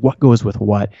terms of what goes with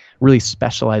what, really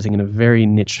specializing in a very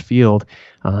niche field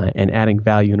and adding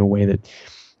value in a way that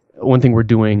one thing we're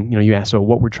doing, you asked about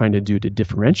what we're trying to do to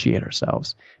differentiate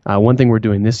ourselves. One thing we're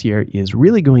doing this year is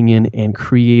really going in and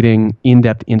creating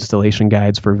in-depth installation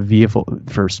guides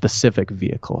for specific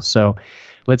vehicles. So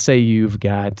let's say you've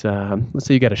got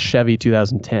a Chevy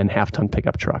 2010 half-ton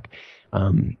pickup truck.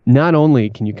 Not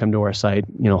only can you come to our site,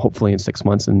 hopefully in 6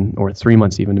 months or 3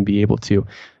 months even, and be able to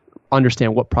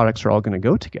understand what products are all going to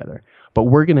go together, but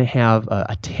we're going to have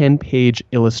a 10-page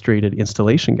illustrated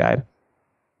installation guide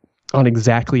on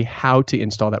exactly how to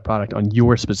install that product on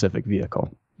your specific vehicle.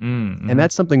 Mm-hmm. And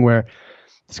that's something where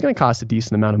it's going to cost a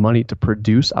decent amount of money to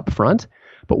produce up front,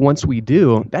 but once we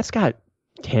do, that's got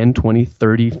 $10, $20,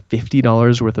 $30,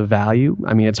 $50 worth of value.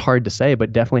 I mean, it's hard to say,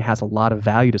 but definitely has a lot of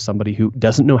value to somebody who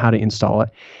doesn't know how to install it.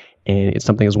 And it's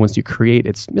something as once you create,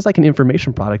 it's like an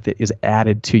information product that is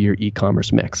added to your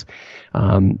e-commerce mix.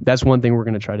 That's one thing we're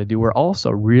going to try to do. We're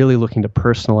also really looking to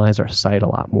personalize our site a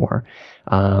lot more.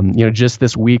 Just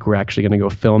this week, we're actually going to go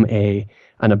film an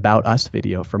About Us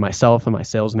video for myself and my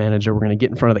sales manager. We're going to get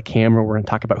in front of the camera. We're going to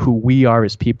talk about who we are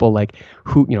as people, like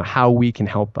how we can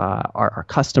help our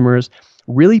customers.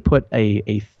 Really put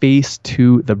a face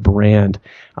to the brand,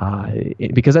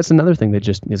 because that's another thing that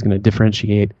just is going to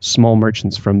differentiate small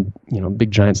merchants from big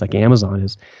giants like Amazon,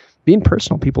 is being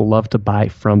personal. People love to buy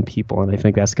from people, and I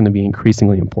think that's going to be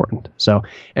increasingly important. So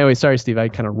anyway, sorry, Steve, I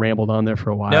kind of rambled on there for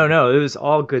a while. No, it was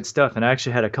all good stuff, and I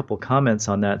actually had a couple comments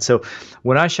on that. So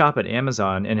when I shop at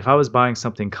Amazon, and if I was buying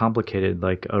something complicated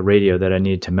like a radio that I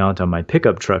need to mount on my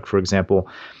pickup truck, for example,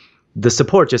 the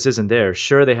support just isn't there.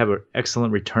 Sure, they have an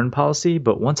excellent return policy,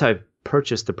 but once I've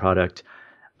purchased the product,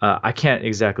 I can't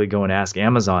exactly go and ask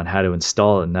Amazon how to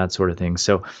install it and that sort of thing.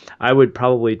 So I would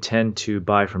probably tend to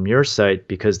buy from your site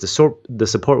because the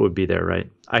support would be there,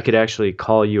 right? I could actually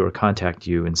call you or contact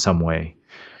you in some way.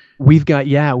 We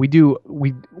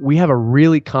have a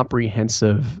really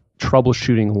comprehensive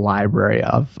troubleshooting library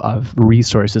of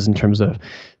resources in terms of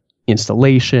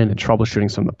installation and troubleshooting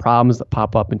some of the problems that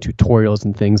pop up in tutorials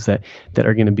and things that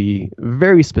are going to be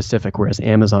very specific, whereas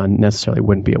Amazon necessarily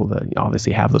wouldn't be able to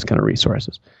obviously have those kind of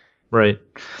resources. Right.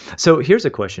 So here's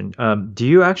a question. Do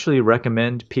you actually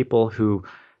recommend people who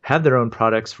have their own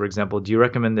products, for example, do you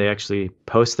recommend they actually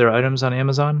post their items on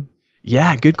Amazon?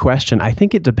 Yeah, good question. I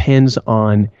think it depends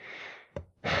on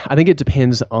if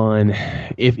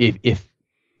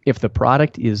the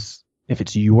product is, if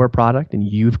it's your product and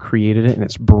you've created it and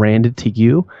it's branded to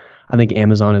you, I think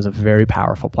Amazon is a very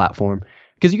powerful platform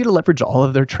because you get to leverage all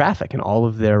of their traffic and all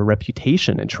of their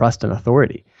reputation and trust and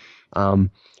authority.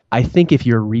 I think if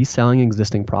you're reselling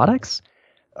existing products,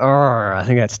 I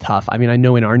think that's tough. I mean, I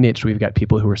know in our niche, we've got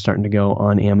people who are starting to go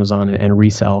on Amazon and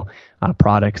resell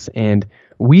products, and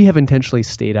we have intentionally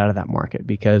stayed out of that market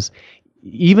because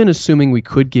even assuming we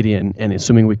could get in and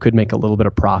assuming we could make a little bit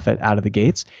of profit out of the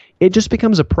gates, it just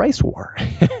becomes a price war.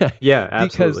 Yeah,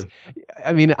 absolutely. Because,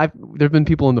 I mean, there have been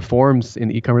people in the forums, in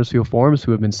the e-commerce field forums,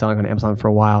 who have been selling on Amazon for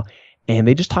a while, and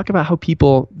they just talk about how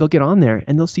they'll get on there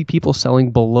and they'll see people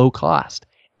selling below cost.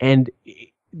 And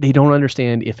they don't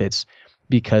understand if it's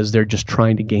because they're just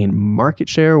trying to gain market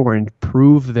share or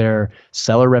improve their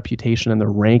seller reputation and their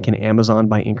rank in Amazon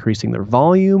by increasing their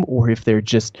volume, or if they're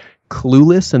just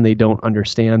clueless and they don't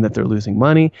understand that they're losing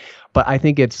money. But I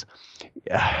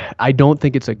don't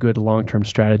think it's a good long-term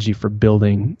strategy for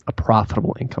building a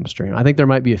profitable income stream. I think there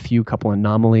might be a couple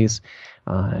anomalies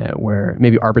where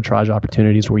maybe arbitrage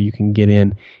opportunities where you can get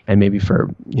in and maybe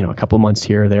for a couple of months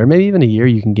here or there, maybe even a year,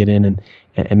 you can get in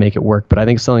and make it work. But I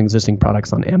think selling existing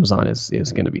products on Amazon is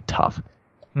going to be tough.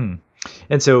 And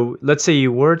so let's say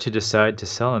you were to decide to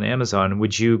sell on Amazon,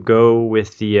 would you go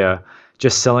with the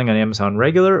just selling on Amazon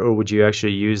regular, or would you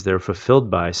actually use their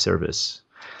fulfilled by service?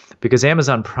 Because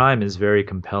Amazon Prime is very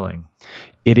compelling.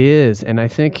 It is, and I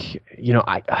think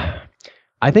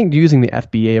I think using the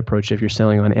FBA approach if you're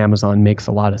selling on Amazon makes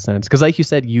a lot of sense, because like you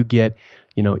said, you get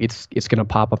it's going to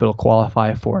pop up. It'll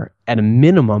qualify for at a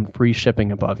minimum free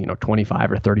shipping above $25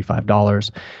 or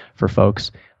 $35 for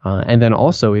folks, and then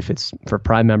also if it's for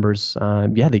Prime members,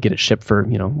 they get it shipped for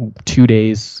 2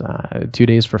 days, 2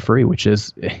 days for free, which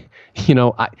is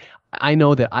I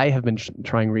know that I have been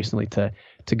trying recently to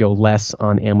go less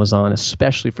on Amazon,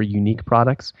 especially for unique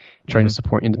products, trying to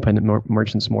support independent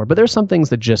merchants more. But there's some things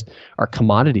that just are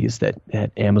commodities that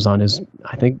Amazon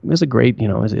I think is a great,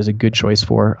 is a good choice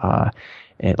for,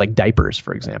 like diapers,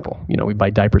 for example. We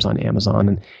buy diapers on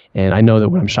Amazon, and I know that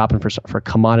when I'm shopping for a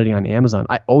commodity on Amazon,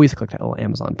 I always click that little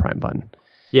Amazon Prime button.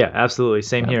 Yeah, absolutely.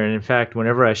 Same here. And in fact,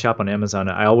 whenever I shop on Amazon,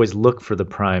 I always look for the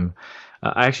Prime.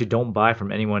 I actually don't buy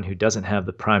from anyone who doesn't have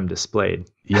the Prime displayed.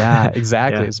 Yeah,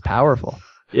 exactly. Yeah. It's powerful.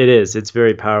 It is. It's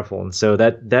very powerful. And so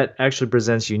that actually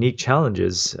presents unique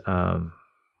challenges,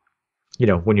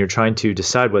 when you're trying to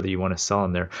decide whether you want to sell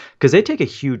in there. Because they take a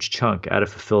huge chunk out of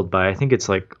fulfilled by. I think it's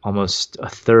like almost a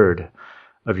third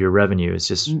of your revenue is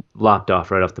just lopped off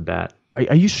right off the bat.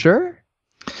 Are you sure?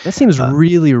 That seems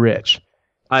really rich.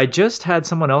 I just had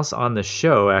someone else on the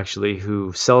show, actually,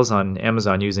 who sells on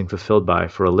Amazon using fulfilled by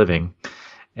for a living.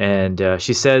 And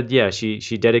she said,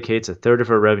 she dedicates a third of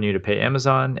her revenue to pay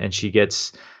Amazon, and she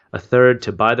gets a third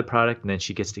to buy the product, and then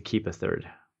she gets to keep a third.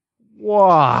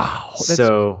 Wow.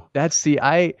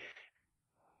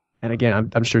 And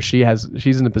again, I'm sure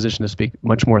she's in a position to speak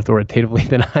much more authoritatively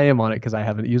than I am on it because I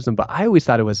haven't used them. But I always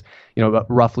thought it was, about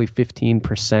roughly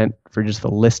 15% for just the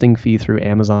listing fee through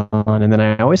Amazon. And then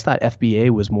I always thought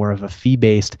FBA was more of a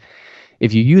fee-based.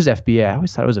 If you use FBA, I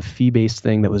always thought it was a fee-based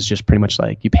thing that was just pretty much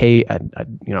like you pay a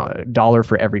dollar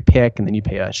for every pick, and then you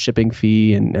pay a shipping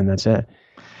fee, and that's it.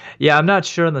 Yeah, I'm not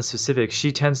sure on the specifics.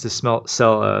 She tends to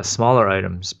sell smaller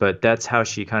items, but that's how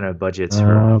she kind of budgets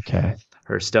her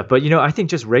stuff. But I think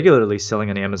just regularly selling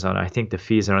on Amazon, I think the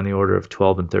fees are on the order of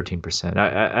 12 and 13%.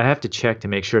 I have to check to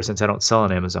make sure since I don't sell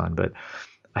on Amazon, but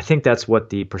I think that's what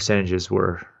the percentages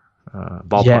were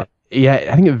ballpark. Yeah,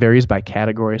 I think it varies by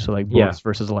category. So like books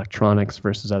versus electronics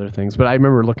versus other things. But I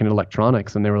remember looking at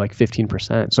electronics and they were like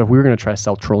 15%. So if we were going to try to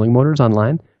sell trolling motors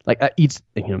online, like that eats,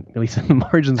 at least in the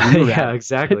margins we were at,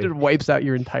 exactly. It just wipes out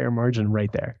your entire margin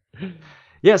right there.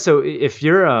 Yeah, so if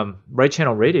your right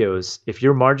channel radios, if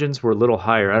your margins were a little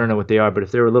higher, I don't know what they are, but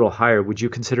if they were a little higher, would you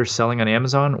consider selling on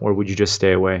Amazon, or would you just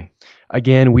stay away?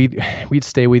 Again, we'd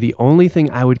stay away. The only thing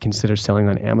I would consider selling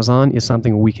on Amazon is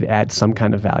something we could add some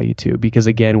kind of value to, because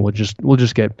again, we'll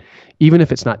just get, even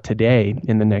if it's not today,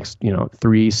 in the next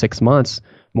 3-6 months,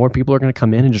 more people are going to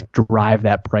come in and just drive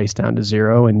that price down to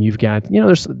zero. And you've got,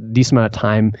 there's a decent amount of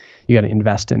time you got to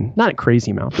invest in, not a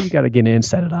crazy amount, but you got to get in,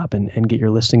 set it up, and get your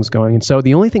listings going. And so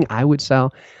the only thing I would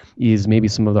sell is maybe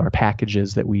some of our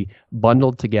packages that we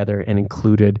bundled together and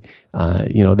included,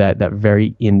 that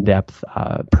very in-depth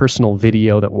personal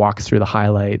video that walks through the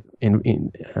highlight,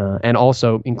 and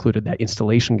also included that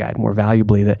installation guide more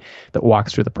valuably that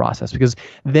walks through the process, because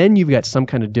then you've got some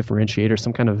kind of differentiator,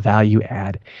 some kind of value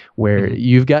add where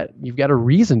you've got a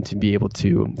reason to be able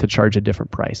to charge a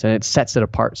different price, and it sets it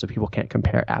apart so people can't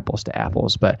compare apples to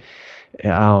apples. But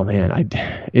oh man, I'm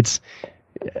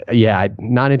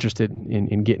not interested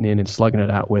in getting in and slugging it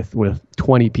out with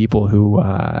 20 people who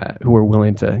are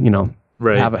willing to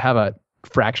have a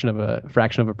fraction of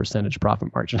a percentage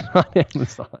profit margin on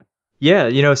Amazon.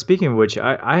 Yeah, speaking of which,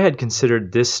 I had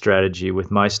considered this strategy with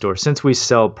my store, since we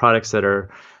sell products that are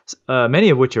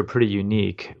many of which are pretty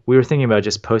unique. We were thinking about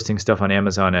just posting stuff on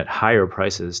Amazon at higher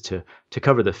prices to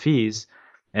cover the fees,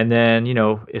 and then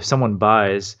if someone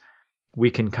buys, we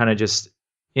can kind of just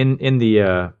in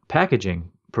the packaging,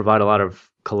 provide a lot of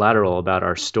collateral about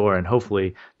our store, and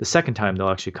hopefully the second time they'll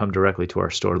actually come directly to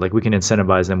our store. Like we can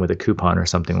incentivize them with a coupon or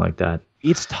something like that.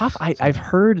 It's tough. I've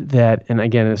heard that, and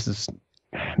again, this is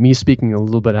me speaking a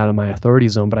little bit out of my authority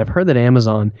zone, but I've heard that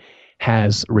Amazon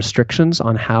has restrictions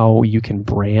on how you can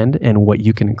brand and what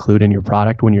you can include in your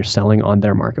product when you're selling on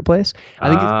their marketplace.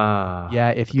 I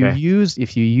think, if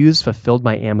you use Fulfilled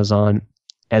by Amazon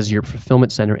as your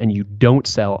fulfillment center and you don't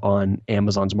sell on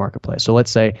Amazon's marketplace. So let's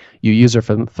say you use their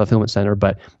fulfillment center,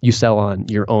 but you sell on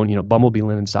your own,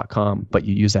 bumblebeelinens.com, but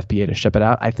you use FBA to ship it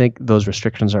out. I think those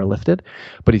restrictions are lifted.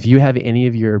 But if you have any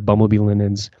of your Bumblebee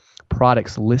Linens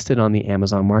products listed on the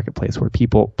Amazon marketplace where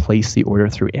people place the order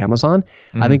through Amazon,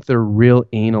 I think they're real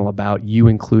anal about you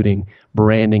including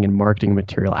branding and marketing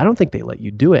material. I don't think they let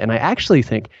you do it. And I actually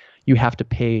think you have to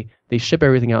pay, they ship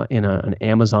everything out in an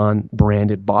Amazon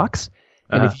branded box.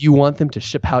 And if you want them to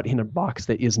ship out in a box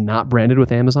that is not branded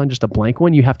with Amazon, just a blank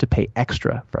one, you have to pay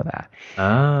extra for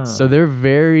that. So they're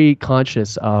very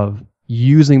conscious of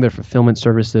using their fulfillment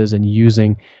services and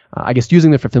using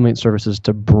their fulfillment services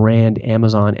to brand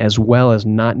Amazon, as well as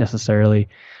not necessarily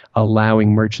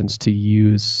allowing merchants to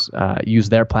use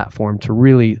their platform to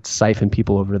really siphon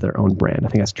people over to their own brand. I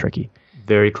think that's tricky.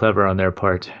 Very clever on their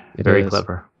part. Very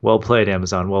clever. Well played,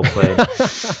 Amazon. Well played.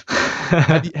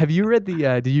 Have you read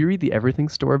did you read the Everything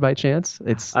Store by chance?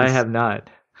 I have not.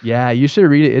 Yeah, you should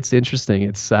read it. It's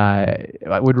interesting.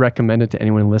 I would recommend it to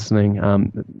anyone listening.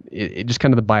 It just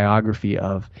kind of the biography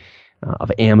of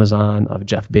Amazon, of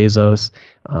Jeff Bezos.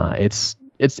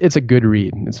 It's a good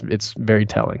read. It's very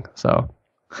telling. So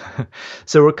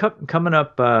we're coming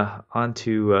up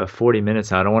onto 40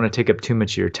 minutes now. I don't want to take up too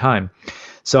much of your time.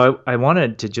 So I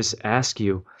wanted to just ask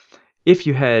you if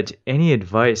you had any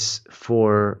advice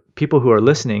for people who are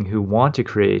listening who want to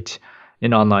create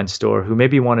an online store, who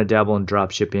maybe want to dabble in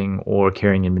drop shipping or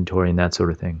carrying inventory and that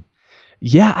sort of thing.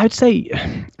 Yeah, I'd say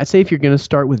if you're going to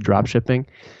start with drop shipping,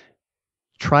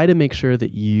 try to make sure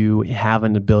that you have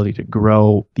an ability to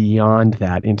grow beyond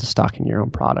that into stocking your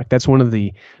own product. That's one of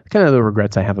the kind of the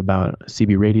regrets I have about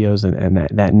CB radios and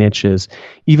that niche is,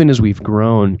 even as we've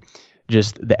grown,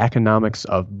 just the economics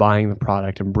of buying the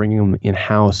product and bringing them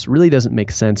in-house really doesn't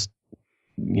make sense.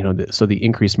 So the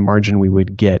increased margin we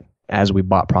would get as we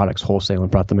bought products wholesale and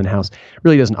brought them in-house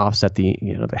really doesn't offset the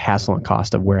hassle and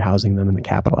cost of warehousing them and the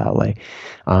capital outlay.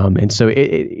 And so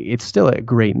it's still a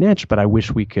great niche, but I wish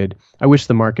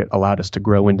the market allowed us to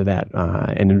grow into that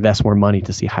and invest more money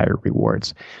to see higher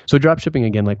rewards. So dropshipping,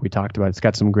 again, like we talked about, it's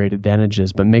got some great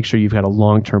advantages, but make sure you've got a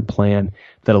long-term plan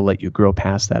that'll let you grow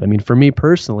past that. I mean, for me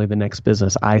personally, the next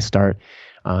business I start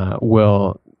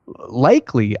will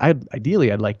likely,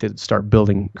 ideally, I'd like to start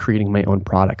creating my own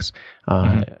products.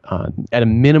 At a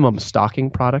minimum, stocking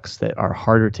products that are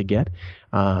harder to get,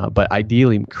 but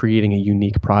ideally creating a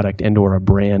unique product and/or a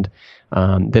brand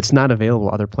that's not available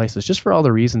other places, just for all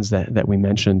the reasons that we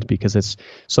mentioned, because it's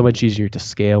so much easier to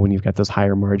scale when you've got those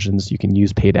higher margins. You can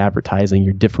use paid advertising,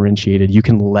 you're differentiated, you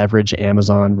can leverage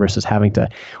Amazon versus having to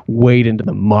wade into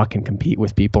the muck and compete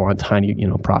with people on tiny,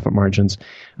 profit margins.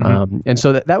 And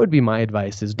so that would be my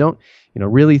advice is don't,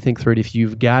 really think through it. If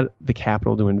you've got the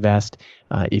capital to invest,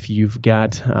 if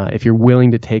you're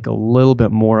willing to take a little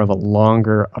bit more of a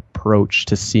longer approach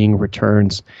to seeing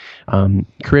returns,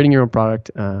 creating your own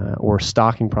product or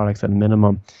stocking products at a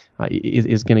minimum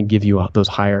is going to give you those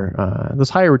higher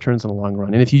returns in the long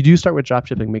run. And if you do start with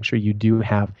dropshipping, make sure you do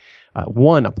have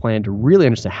a plan to really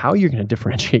understand how you're going to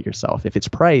differentiate yourself. If it's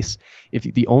price, if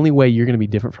the only way you're going to be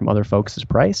different from other folks is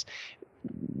price,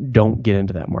 don't get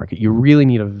into that market. You really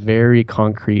need a very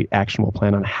concrete, actionable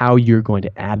plan on how you're going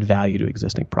to add value to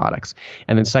existing products.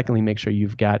 And then secondly, make sure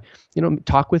you've got,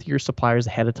 talk with your suppliers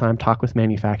ahead of time, talk with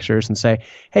manufacturers and say,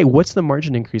 hey, what's the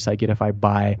margin increase I get if I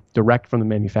buy direct from the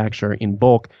manufacturer in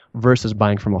bulk versus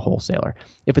buying from a wholesaler?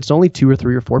 If it's only 2 or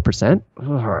 3 or 4%,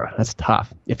 that's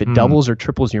tough. If it doubles or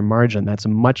triples your margin, that's a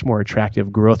much more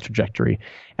attractive growth trajectory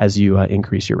as you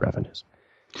increase your revenues.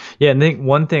 Yeah, and then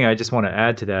one thing I just want to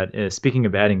add to that is, speaking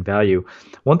of adding value,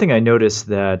 one thing I noticed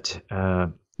that,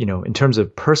 in terms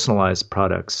of personalized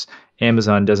products,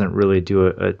 Amazon doesn't really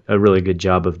do a really good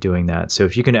job of doing that. So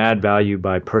if you can add value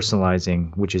by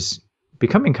personalizing, which is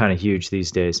becoming kind of huge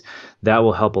these days, that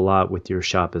will help a lot with your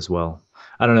shop as well.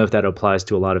 I don't know if that applies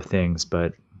to a lot of things,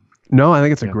 but... No, I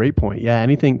think it's a great point. Yeah,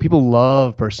 anything, people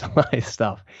love personalized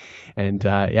stuff. And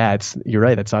you're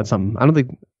right, that's not something,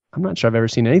 I'm not sure I've ever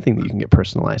seen anything that you can get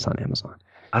personalized on Amazon.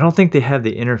 I don't think they have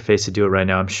the interface to do it right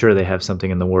now. I'm sure they have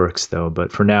something in the works though, but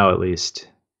for now at least.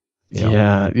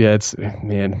 Yeah,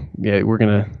 we're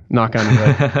going to knock on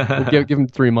wood. We'll give them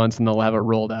 3 months and they'll have it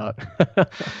rolled out.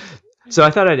 So I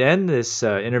thought I'd end this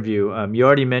interview. You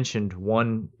already mentioned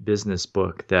one business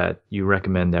book that you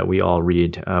recommend that we all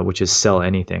read, which is Sell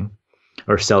Anything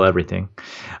or Sell Everything.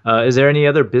 Is there any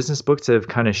other business books that have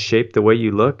kind of shaped the way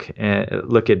you look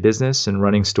at business and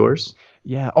running stores?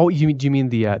 Yeah. Oh, do you mean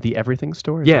the Everything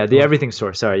Store? Yeah, the Everything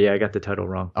Store. Sorry, yeah, I got the title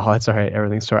wrong. Oh, that's all right.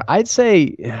 Everything Store. I'd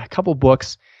say a couple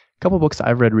books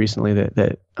I've read recently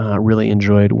that really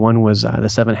enjoyed. One was The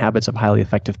 7 Habits of Highly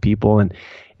Effective People, and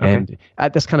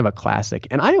that's kind of a classic.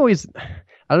 And I don't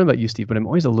know about you, Steve, but I'm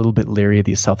always a little bit leery of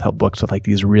these self-help books with like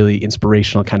these really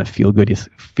inspirational kind of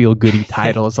feel-goody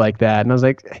titles like that. And I was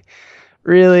like,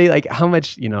 really, like how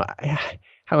much,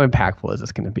 how impactful is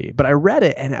this going to be? But I read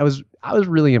it and I was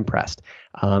really impressed.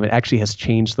 It actually has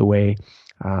changed the way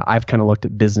I've kind of looked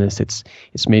at business. It's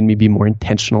made me be more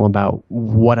intentional about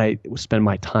what I spend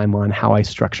my time on, how I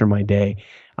structure my day.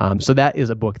 So that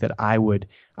is a book that I would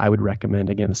recommend.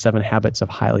 Again, The 7 Habits of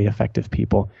Highly Effective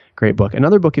People. Great book.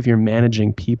 Another book, if you're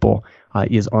managing people,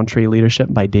 is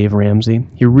EntreLeadership by Dave Ramsey.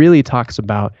 He really talks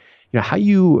about how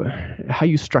you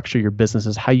structure your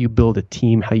businesses, how you build a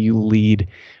team, how you lead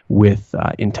with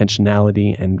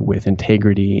intentionality and with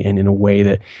integrity, and in a way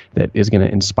that is going to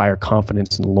inspire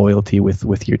confidence and loyalty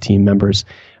with your team members.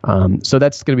 So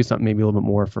that's going to be something maybe a little bit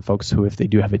more for folks who, if they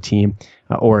do have a team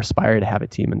or aspire to have a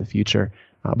team in the future.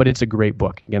 But it's a great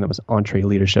book. Again, that was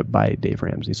EntreLeadership by Dave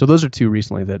Ramsey. So those are two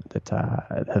recently that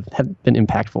have been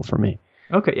impactful for me.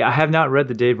 Okay, yeah, I have not read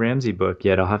the Dave Ramsey book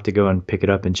yet. I'll have to go and pick it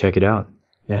up and check it out.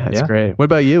 Yeah, that's great. What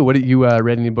about you? What did you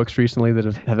read any books recently that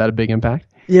have had a big impact?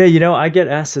 Yeah, I get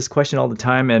asked this question all the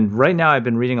time, and right now I've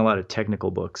been reading a lot of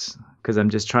technical books because I'm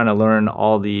just trying to learn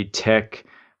all the tech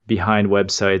behind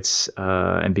websites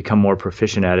and become more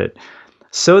proficient at it,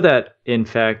 so that in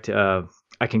fact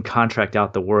I can contract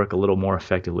out the work a little more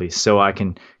effectively, so I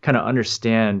can kind of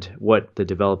understand what the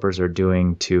developers are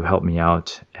doing to help me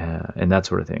out and that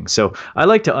sort of thing. So I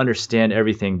like to understand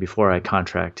everything before I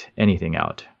contract anything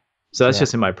out. So that's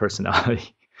just in my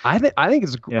personality. I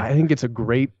think it's a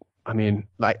great. I mean,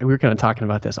 like we were kind of talking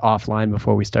about this offline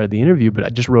before we started the interview, but I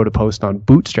just wrote a post on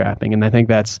bootstrapping, and I think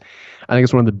it's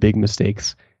one of the big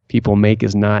mistakes people make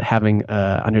is not having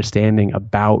understanding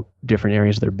about different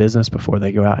areas of their business before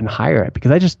they go out and hire it.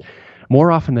 Because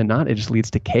more often than not, it just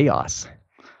leads to chaos.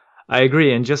 I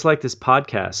agree, and just like this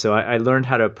podcast, so I learned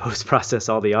how to post-process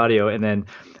all the audio, and then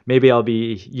maybe I'll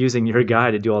be using your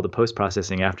guy to do all the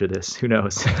post-processing after this. Who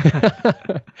knows?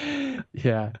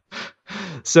 Yeah.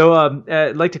 So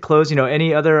I'd like to close,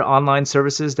 any other online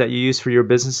services that you use for your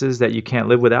businesses that you can't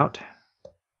live without?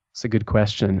 That's a good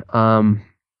question.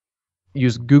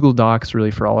 Use Google Docs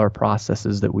really for all our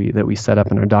processes that we set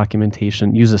up in our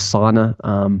documentation. Use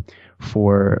Asana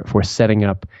for setting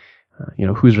up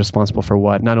who's responsible for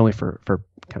what, not only for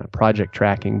kind of project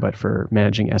tracking, but for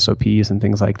managing SOPs and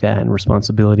things like that and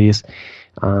responsibilities.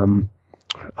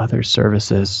 Other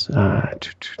services,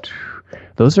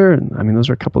 those are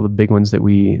a couple of the big ones that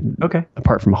we,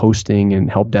 apart from hosting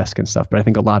and help desk and stuff, but I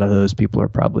think a lot of those people are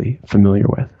probably familiar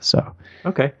with. So.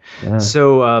 Okay. Yeah.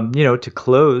 So, to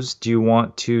close, do you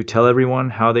want to tell everyone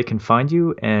how they can find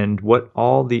you and what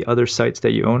all the other sites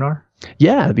that you own are?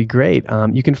 Yeah, that'd be great.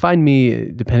 You can find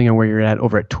me, depending on where you're at,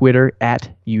 over at Twitter, at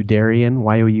Youderian,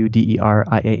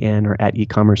 Youderian, or at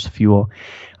Ecommerce Fuel.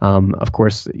 Of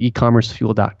course,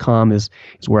 ecommercefuel.com is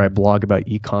where I blog about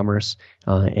e-commerce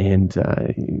and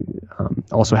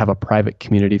also have a private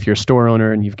community. If you're a store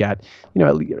owner and you've got,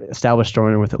 established store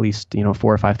owner with at least, 4,000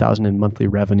 or 5,000 in monthly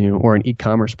revenue, or an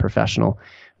e-commerce professional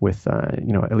with,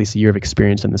 at least a year of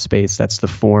experience in the space, that's the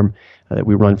form that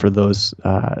we run for those,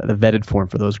 the vetted form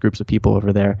for those groups of people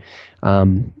over there.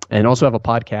 And also have a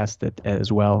podcast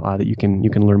as well that you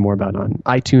can learn more about on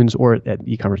iTunes or at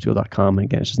ecommercefuel.com. And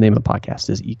again, it's just the name of the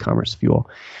podcast is E-Commerce Fuel.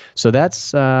 So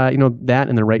that's, that,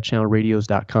 and then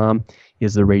rightchannelradios.com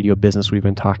is the radio business we've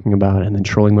been talking about. And then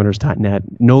trollingmotors.net,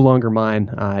 no longer mine.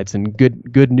 It's in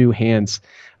good new hands.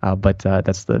 But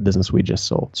that's the business we just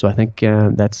sold. So I think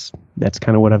that's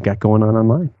kind of what I've got going on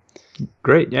online.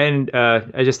 Great. And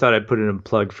I just thought I'd put in a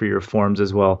plug for your forums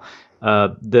as well.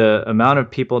 The amount of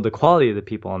people, the quality of the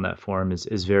people on that forum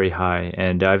is very high.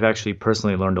 And I've actually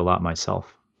personally learned a lot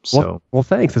myself. So well,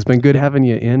 thanks. It's been good having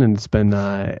you in, and it's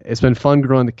been fun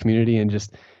growing the community, and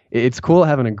just it's cool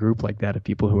having a group like that of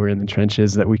people who are in the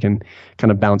trenches that we can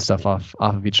kind of bounce stuff off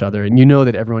of each other. And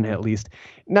that everyone at least,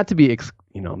 not to be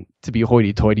to be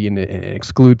hoity-toity and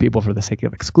exclude people for the sake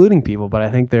of excluding people, but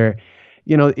I think there's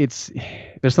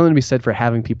something to be said for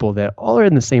having people that all are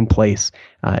in the same place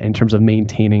in terms of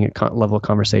maintaining a level of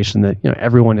conversation that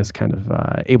everyone is kind of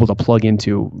able to plug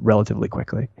into relatively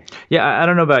quickly. Yeah, I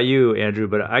don't know about you, Andrew,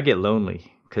 but I get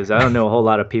lonely because I don't know a whole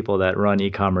lot of people that run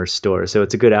e-commerce stores. So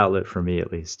it's a good outlet for me,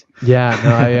 at least. Yeah,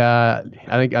 no,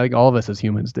 I think all of us as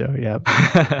humans do. Yeah.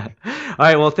 All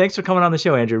right. Well, thanks for coming on the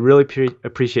show, Andrew. Really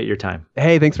appreciate your time.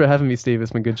 Hey, thanks for having me, Steve.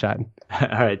 It's been good chatting. All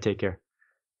right. Take care.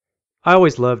 I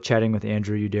always love chatting with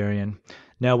Andrew Youderian.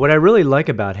 Now, what I really like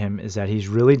about him is that he's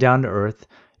really down to earth,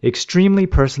 extremely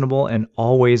personable, and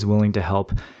always willing to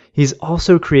help. He's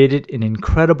also created an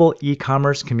incredible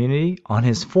e-commerce community on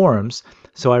his forums,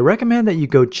 so I recommend that you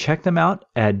go check them out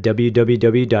at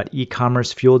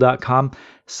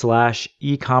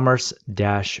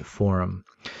www.ecommercefuel.com/ecommerce-forum.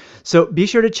 So be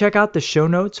sure to check out the show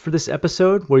notes for this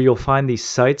episode where you'll find these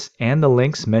sites and the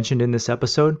links mentioned in this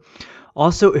episode.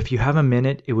 Also, if you have a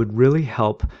minute, it would really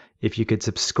help if you could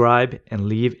subscribe and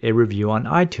leave a review on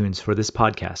iTunes for this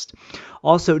podcast.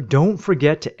 Also, don't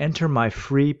forget to enter my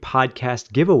free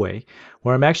podcast giveaway,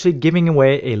 where I'm actually giving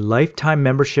away a lifetime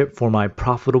membership for my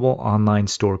profitable online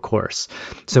store course.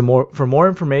 So for more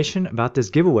information about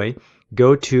this giveaway,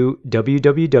 go to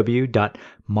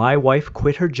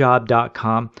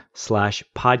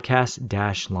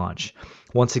www.mywifequitherjob.com/podcast-launch.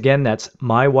 Once again, that's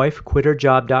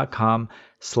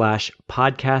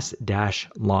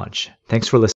mywifequitherjob.com/podcast-launch. Thanks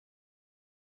for listening.